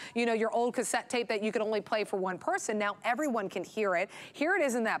have, you know, your old cassette tape that you could only play for one person. Now everyone can hear it. Here it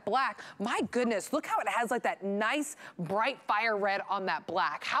is in that black. My goodness, look how it has like that nice bright fire red on that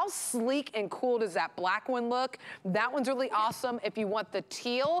black. How sleek and cool does that black one look? That one's really awesome. If you want the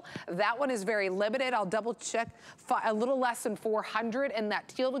teal, that one is very limited. I'll double check, a little less than 400 in that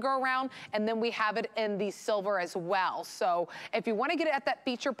teal to go around. And then we have it in the silver as well. So if you want to get it at that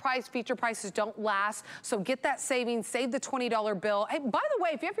feature prices don't last. So get that savings, save the $20 bill. Hey, by the way,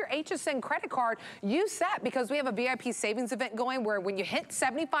 if you have your HSN credit card, use that, because we have a VIP savings event going where when you hit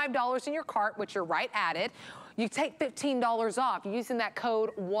 $75 in your cart, which you're right at it, you take $15 off using that code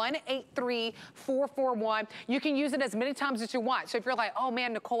 183441. You can use it as many times as you want. So if you're like, oh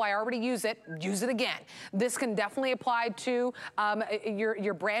man, Nicole, I already use it again. This can definitely apply to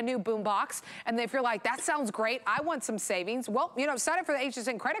your brand new boombox. And then if you're like, that sounds great, I want some savings. Well, you know, sign up for the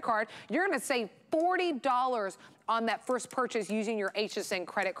HSN credit card. You're gonna save $40 on that first purchase using your HSN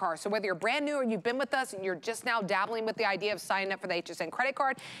credit card. So whether you're brand new or you've been with us and you're just now dabbling with the idea of signing up for the HSN credit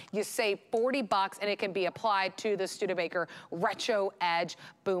card, you save $40 and it can be applied to the Studebaker Retro Edge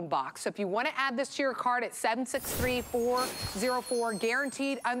boombox. So if you want to add this to your card at 763-404,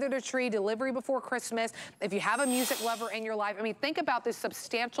 guaranteed under the tree, delivery before Christmas. If you have a music lover in your life, I mean, think about this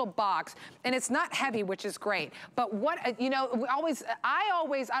substantial box, and it's not heavy, which is great. But what, you know, I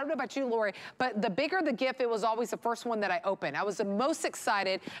don't know about you, Lori, but the bigger the gift, it was always the first one that I opened. I was the most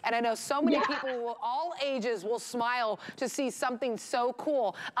excited, and I know so many people, all ages, will smile to see something so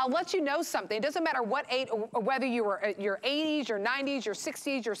cool. I'll let you know something. It doesn't matter what age, whether you were your 80s, your 90s, your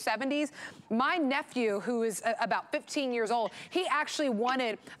 60s, your 70s. My nephew, who is about 15 years old, he actually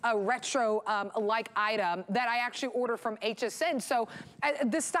wanted a retro-like item that I actually ordered from HSN. So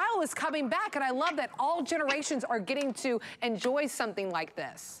the style is coming back, and I love that all generations are getting to enjoy something like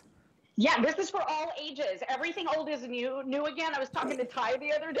this. Yeah, this is for all ages. Everything old is new again. I was talking to Ty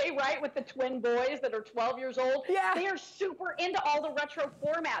the other day, right, with the twin boys that are 12 years old. Yeah. They are super into all the retro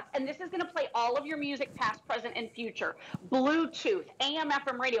formats, and this is going to play all of your music, past, present, and future. Bluetooth, AM,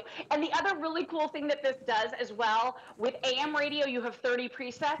 FM radio. And the other really cool thing that this does as well, with AM radio, you have 30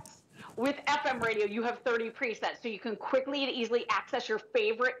 presets. With FM radio, you have 30 presets, so you can quickly and easily access your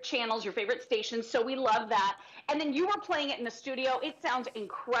favorite channels, your favorite stations, so we love that. And then you are playing it in the studio. It sounds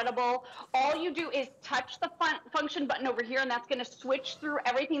incredible. All you do is touch the function button over here, and that's going to switch through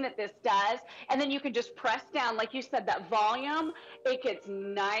everything that this does. And then you can just press down, like you said, that volume. It gets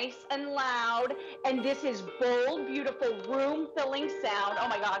nice and loud, and this is bold, beautiful, room-filling sound. Oh,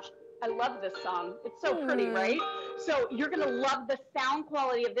 my gosh. I love this song. It's so pretty, right? So you're going to love the sound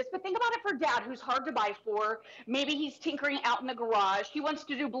quality of this. But think about it for Dad, who's hard to buy for. Maybe he's tinkering out in the garage. He wants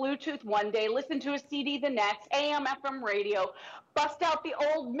to do Bluetooth one day, listen to a CD the next, AM, FM radio. Bust out the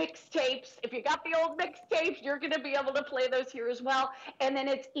old mixtapes. If you got the old mixtapes, you're going to be able to play those here as well. And then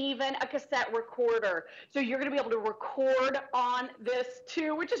it's even a cassette recorder. So you're going to be able to record on this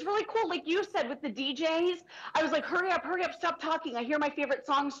too, which is really cool. Like you said, with the DJs, I was like, hurry up, stop talking. I hear my favorite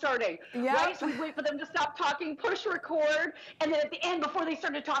song starting. Yep. Right? So we wait for them to stop talking, push record, and then at the end, before they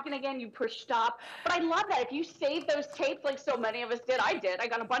started talking again, you push stop. But I love that. If you save those tapes like so many of us did, I did. I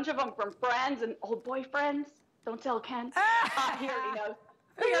got a bunch of them from friends and old boyfriends. Don't tell Ken. He already knows.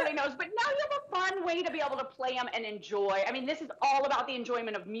 He already knows. But now you have a fun way to be able to play them and enjoy. I mean, this is all about the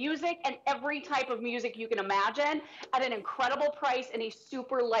enjoyment of music and every type of music you can imagine at an incredible price in a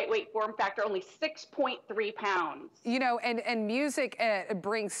super lightweight form factor, only 6.3 pounds. You know, and music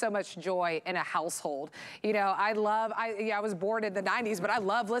brings so much joy in a household. You know, I was born in the 90s, but I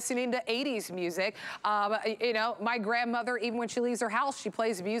love listening to 80s music. You know, my grandmother, even when she leaves her house, she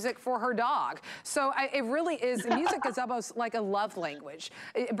plays music for her dog. So it really is, music is almost like a love language.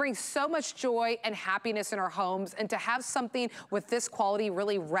 It brings so much joy and happiness in our homes, and to have something with this quality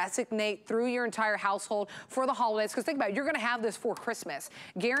really resonate through your entire household for the holidays. Because think about it, you're gonna have this for Christmas.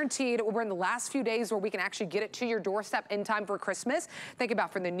 Guaranteed, we're in the last few days where we can actually get it to your doorstep in time for Christmas. Think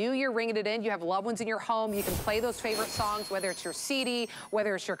about for the new year, ringing it in, you have loved ones in your home, you can play those favorite songs, whether it's your CD,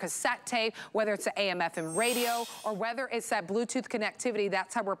 whether it's your cassette tape, whether it's the AM/FM radio, or whether it's that Bluetooth connectivity,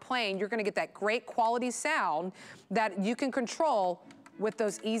 that's how we're playing. You're gonna get that great quality sound that you can control with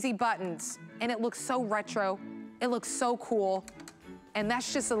those easy buttons. And it looks so retro, it looks so cool. And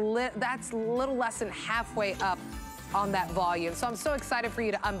that's just that's a little less than halfway up on that volume. So I'm so excited for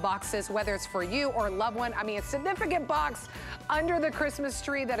you to unbox this, whether it's for you or a loved one. I mean, a significant box under the Christmas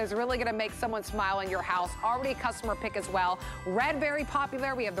tree that is really gonna make someone smile in your house. Already a customer pick as well. Red, very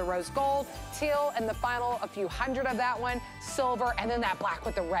popular. We have the rose gold, teal, and the final, a few hundred of that one, silver, and then that black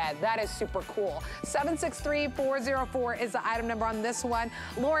with the red. That is super cool. 763-404 is the item number on this one.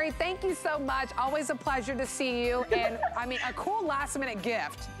 Lori, thank you so much. Always a pleasure to see you. And I mean, a cool last minute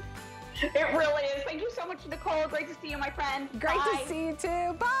gift. It really is. Thank you so much, Nicole. Great to see you, my friend. Great to see you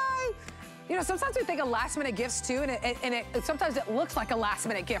too. Bye. You know, sometimes we think of last minute gifts too, and sometimes it looks like a last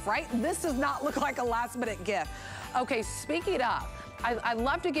minute gift, right? This does not look like a last minute gift. Okay, speaking of, I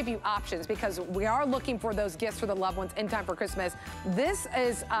love to give you options because we are looking for those gifts for the loved ones in time for Christmas. This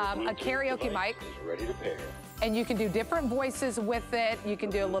is a karaoke mic. Ready to pair. And you can do different voices with it. You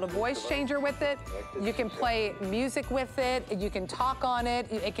can do a little voice changer with it. You can play music with it. You can talk on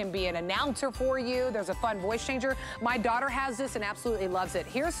it. It can be an announcer for you. There's a fun voice changer. My daughter has this and absolutely loves it.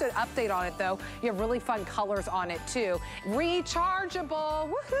 Here's an update on it though. You have really fun colors on it too. Rechargeable,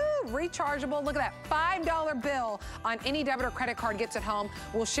 woohoo, rechargeable. Look at that, $5 bill on any debit or credit card gets it home.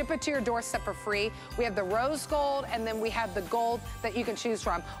 We'll ship it to your doorstep for free. We have the rose gold and then we have the gold that you can choose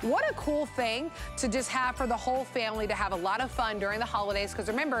from. What a cool thing to just have for the whole family to have a lot of fun during the holidays, because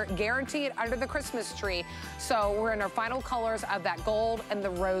remember, guaranteed under the Christmas tree. So we're in our final colors of that gold and the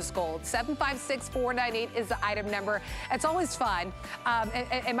rose gold. 756-498 is the item number. It's always fun.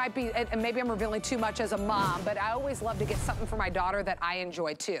 It might be, and maybe I'm revealing too much as a mom, but I always love to get something for my daughter that I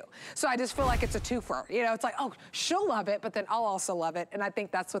enjoy too. So I just feel like it's a twofer. You know, it's like, oh, she'll love it, but then I'll also love it. And I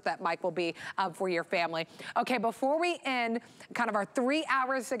think that's what that mic will be for your family. Okay, before we end kind of our 3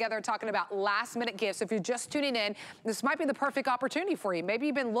 hours together talking about last minute gifts, if you're just tuning in, this might be the perfect opportunity for you. Maybe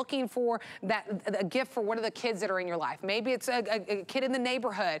you've been looking for a gift for one of the kids that are in your life. Maybe it's a kid in the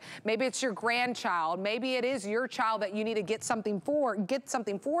neighborhood. Maybe it's your grandchild. Maybe it is your child that you need to get something for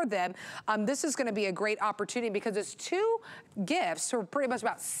them. This is gonna be a great opportunity because it's 2 gifts for pretty much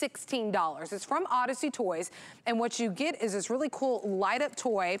about $16. It's from Odyssey Toys, and what you get is this really cool light up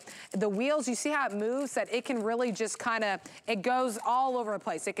toy. The wheels, you see how it moves, that it can really just kind of, it goes all over the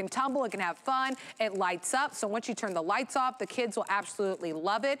place. It can tumble, it can have fun, it lights up. So once you turn the lights off, the kids will absolutely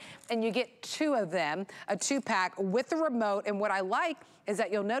love it. And you get 2 of them, a 2-pack with the remote. And what I like is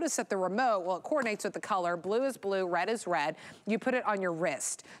that you'll notice that the remote, well, it coordinates with the color. Blue is blue, red is red. You put it on your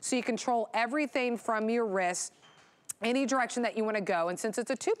wrist. So you control everything from your wrist, any direction that you want to go. And since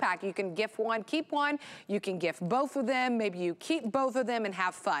it's a 2-pack, you can gift one, keep one. You can gift both of them. Maybe you keep both of them and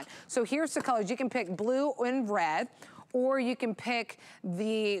have fun. So here's the colors. You can pick blue and red, or you can pick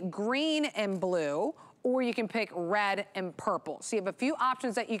the green and blue, or you can pick red and purple. So you have a few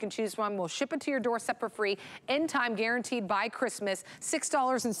options that you can choose from. We'll ship it to your doorstep for free, in time, guaranteed by Christmas.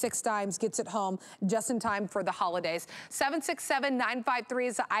 $6.06 gets it home just in time for the holidays. 767-953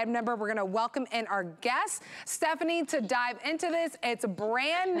 is the item number. We're gonna welcome in our guest, Stephanie, to dive into this. It's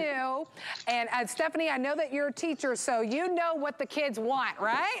brand new. And Stephanie, I know that you're a teacher, so you know what the kids want,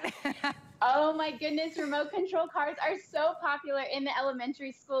 right? Oh my goodness, remote control cars are so popular in the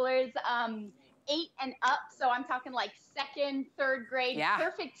elementary schoolers. 8 and up, so I'm talking like 2nd, 3rd grade, yeah.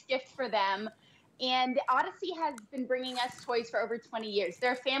 Perfect gift for them. And Odyssey has been bringing us toys for over 20 years.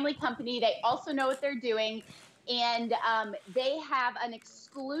 They're a family company. They also know what they're doing. And they have an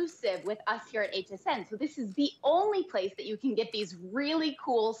exclusive with us here at HSN. So this is the only place that you can get these really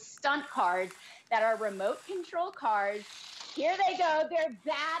cool stunt cars that are remote control cars. Here they go. They're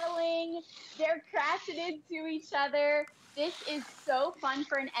battling. They're crashing into each other. This is so fun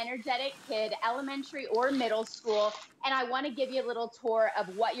for an energetic kid, elementary or middle school. And I want to give you a little tour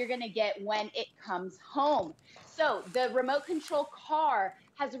of what you're going to get when it comes home. So the remote control car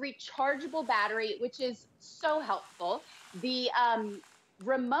has a rechargeable battery, which is so helpful. The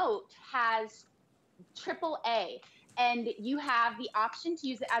remote has AAA, and you have the option to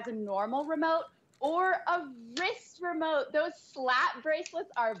use it as a normal remote or a wrist remote. Those slap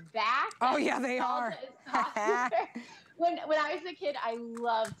bracelets are back. Oh yeah, they are. When I was a kid, I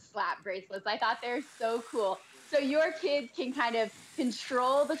loved slap bracelets. I thought they were so cool. So your kids can kind of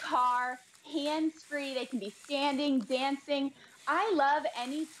control the car, hands-free. They can be standing, dancing. I love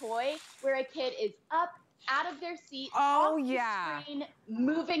any toy where a kid is up, out of their seat, off the screen,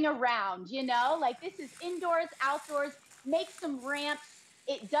 moving around, you know? Like, this is indoors, outdoors. Make some ramps.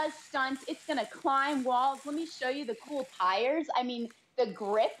 It does stunts. It's going to climb walls. Let me show you the cool tires. I mean, the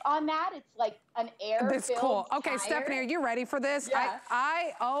grip on that, it's like an air-filled That's cool. Okay, tire. Stephanie, are you ready for this? Yeah.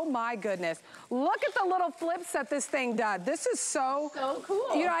 Oh my goodness. Look at the little flips that this thing does. This is so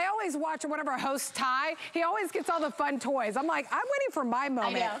cool. You know, I always watch one of our hosts, Ty. He always gets all the fun toys. I'm like, I'm waiting for my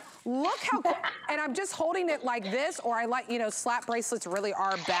moment. I know. Look how cool. And I'm just holding it like this, or I like, you know, slap bracelets really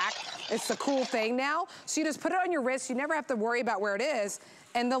are back. It's the cool thing now. So you just put it on your wrist. You never have to worry about where it is.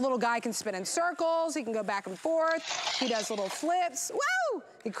 And the little guy can spin in circles. He can go back and forth. He does little flips. Woo!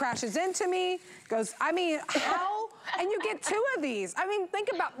 He crashes into me. Goes, I mean, how? And you get 2 of these. I mean, think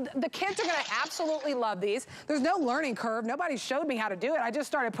about, the kids are gonna absolutely love these. There's no learning curve. Nobody showed me how to do it. I just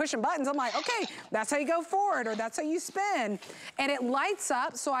started pushing buttons. I'm like, okay, that's how you go forward, or that's how you spin. And it lights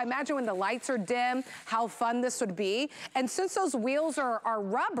up, so I imagine when the lights are dim, how fun this would be. And since those wheels are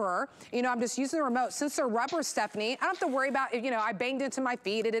rubber, you know, I'm just using the remote. Since they're rubber, Stephanie, I don't have to worry about, you know, I banged into my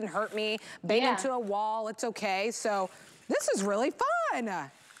feet, it didn't hurt me. Banged into a wall, it's okay. So this is really fun.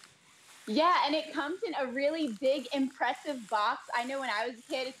 Yeah, and it comes in a really big, impressive box. I know when I was a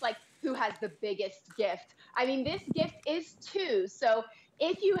kid, it's like, who has the biggest gift? I mean, this gift is 2. So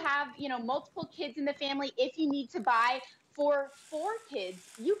if you have, you know, multiple kids in the family, if you need to buy for 4 kids,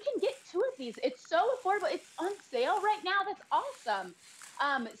 you can get 2 of these. It's so affordable. It's on sale right now. That's awesome.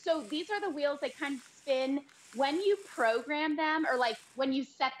 So these are the wheels that kind of spin. When you program them, or like when you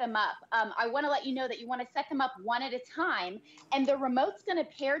set them up, I want to let you know that you want to set them up one at a time, and the remote's going to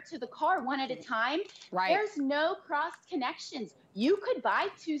pair to the car one at a time. Right. There's no cross connections. You could buy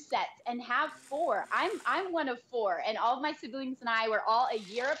 2 sets and have 4. I'm one of 4, and all of my siblings and I were all a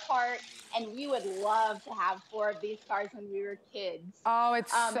year apart, and we would love to have 4 of these cars when we were kids. Oh,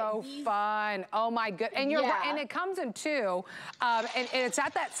 it's so fun. Oh my good. And you're right, and it comes in 2, and it's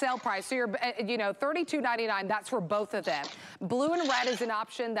at that sale price. So you're, you know, $32.99. That's for both of them. Blue and red is an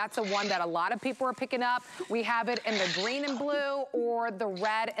option. That's a one that a lot of people are picking up. We have it in the green and blue, or the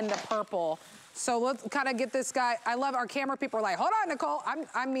red and the purple. So let's kind of get this guy. I love our camera people are like, hold on, Nicole.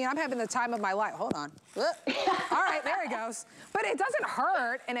 I mean, I'm having the time of my life. Hold on. All right, there he goes. But it doesn't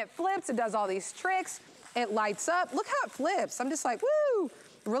hurt, and it flips. It does all these tricks. It lights up. Look how it flips. I'm just like, woo.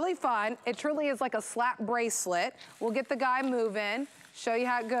 Really fun. It truly is like a slap bracelet. We'll get the guy moving, show you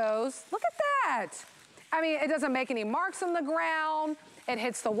how it goes. Look at that. I mean, it doesn't make any marks on the ground. It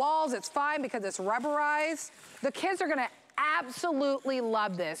hits the walls. It's fine because it's rubberized. The kids are going to absolutely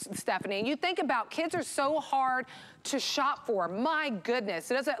love this, Stephanie. And you think about, kids are so hard to shop for. My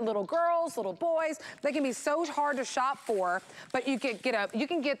goodness. It doesn't, little girls, little boys, they can be so hard to shop for, but you can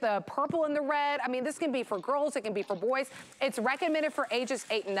get the purple and the red. I mean, this can be for girls, it can be for boys. It's recommended for ages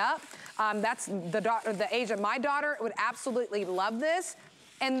 8 and up. That's the age of my daughter would absolutely love this.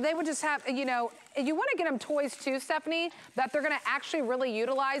 And they would just have, you know, you want to get them toys too, Stephanie, that they're going to actually really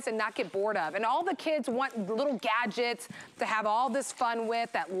utilize and not get bored of. And all the kids want little gadgets to have all this fun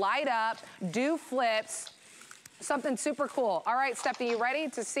with, that light up, do flips, something super cool. All right, Stephanie, you ready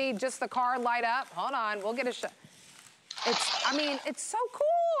to see just the car light up? Hold on, we'll get a shot. I mean, it's so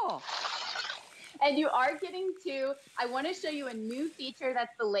cool. And you are getting 2. I want to show you a new feature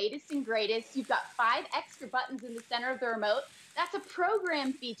that's the latest and greatest. You've got 5 extra buttons in the center of the remote. That's a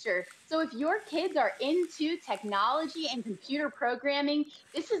program feature. So if your kids are into technology and computer programming,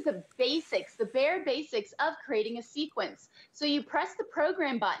 this is the basics, the bare basics of creating a sequence. So you press the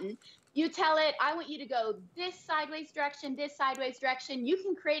program button. You tell it, I want you to go this sideways direction, this sideways direction. You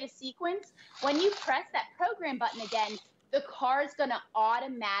can create a sequence. When you press that program button again, the car's going to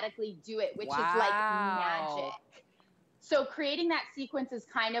automatically do it, which is like magic. So creating that sequence is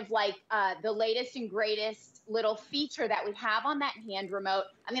kind of like the latest and greatest little feature that we have on that hand remote.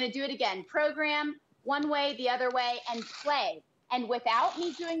 I'm going to do it again. Program one way, the other way, and play. And without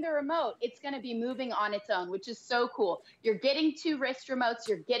me doing the remote, it's going to be moving on its own, which is so cool. You're getting 2 wrist remotes.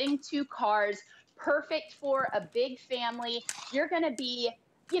 You're getting 2 cars. Perfect for a big family. You're going to be,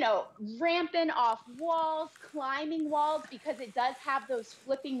 you know, ramping off walls, climbing walls, because it does have those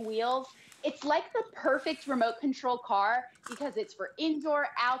flipping wheels. It's like the perfect remote control car because it's for indoor,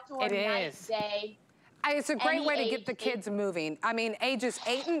 outdoor, night, day. It's a great way to get the kids moving. I mean, ages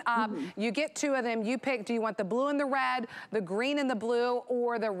 8 and up, you get 2 of them. You pick, do you want the blue and the red, the green and the blue,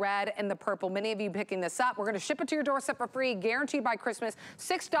 or the red and the purple? Many of you picking this up. We're going to ship it to your doorstep for free, guaranteed by Christmas.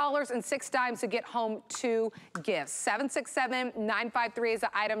 $6.06 to get home 2 gifts. 767-953 is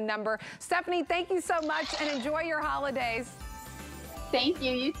the item number. Stephanie, thank you so much, and enjoy your holidays. Thank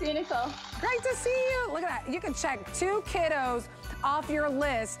you. You too, Nicole. Great to see you. Look at that. You can check 2 kiddos off your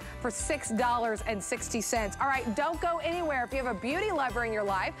list for $6.60. All right, don't go anywhere. If you have a beauty lover in your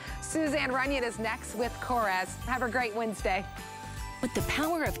life, Suzanne Runyon is next with Chorus. Have a great Wednesday. With the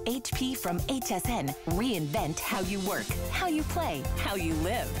power of HP from HSN, reinvent how you work, how you play, how you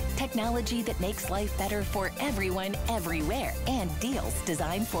live. Technology that makes life better for everyone, everywhere. And deals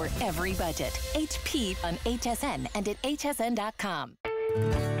designed for every budget. HP on HSN and at hsn.com.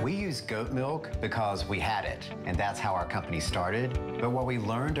 We use goat milk because we had it, and that's how our company started. But what we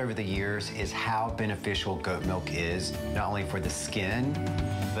learned over the years is how beneficial goat milk is, not only for the skin,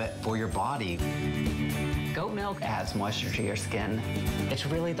 but for your body. Goat milk adds moisture to your skin. It's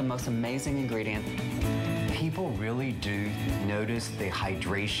really the most amazing ingredient. People really do notice the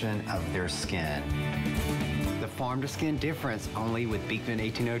hydration of their skin. The farm-to-skin difference only with Beekman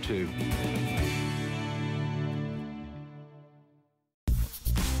 1802.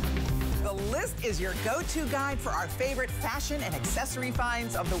 The list is your go-to guide for our favorite fashion and accessory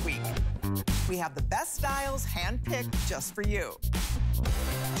finds of the week. We have the best styles handpicked just for you.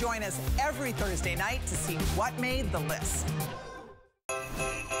 Join us every Thursday night to see what made the list.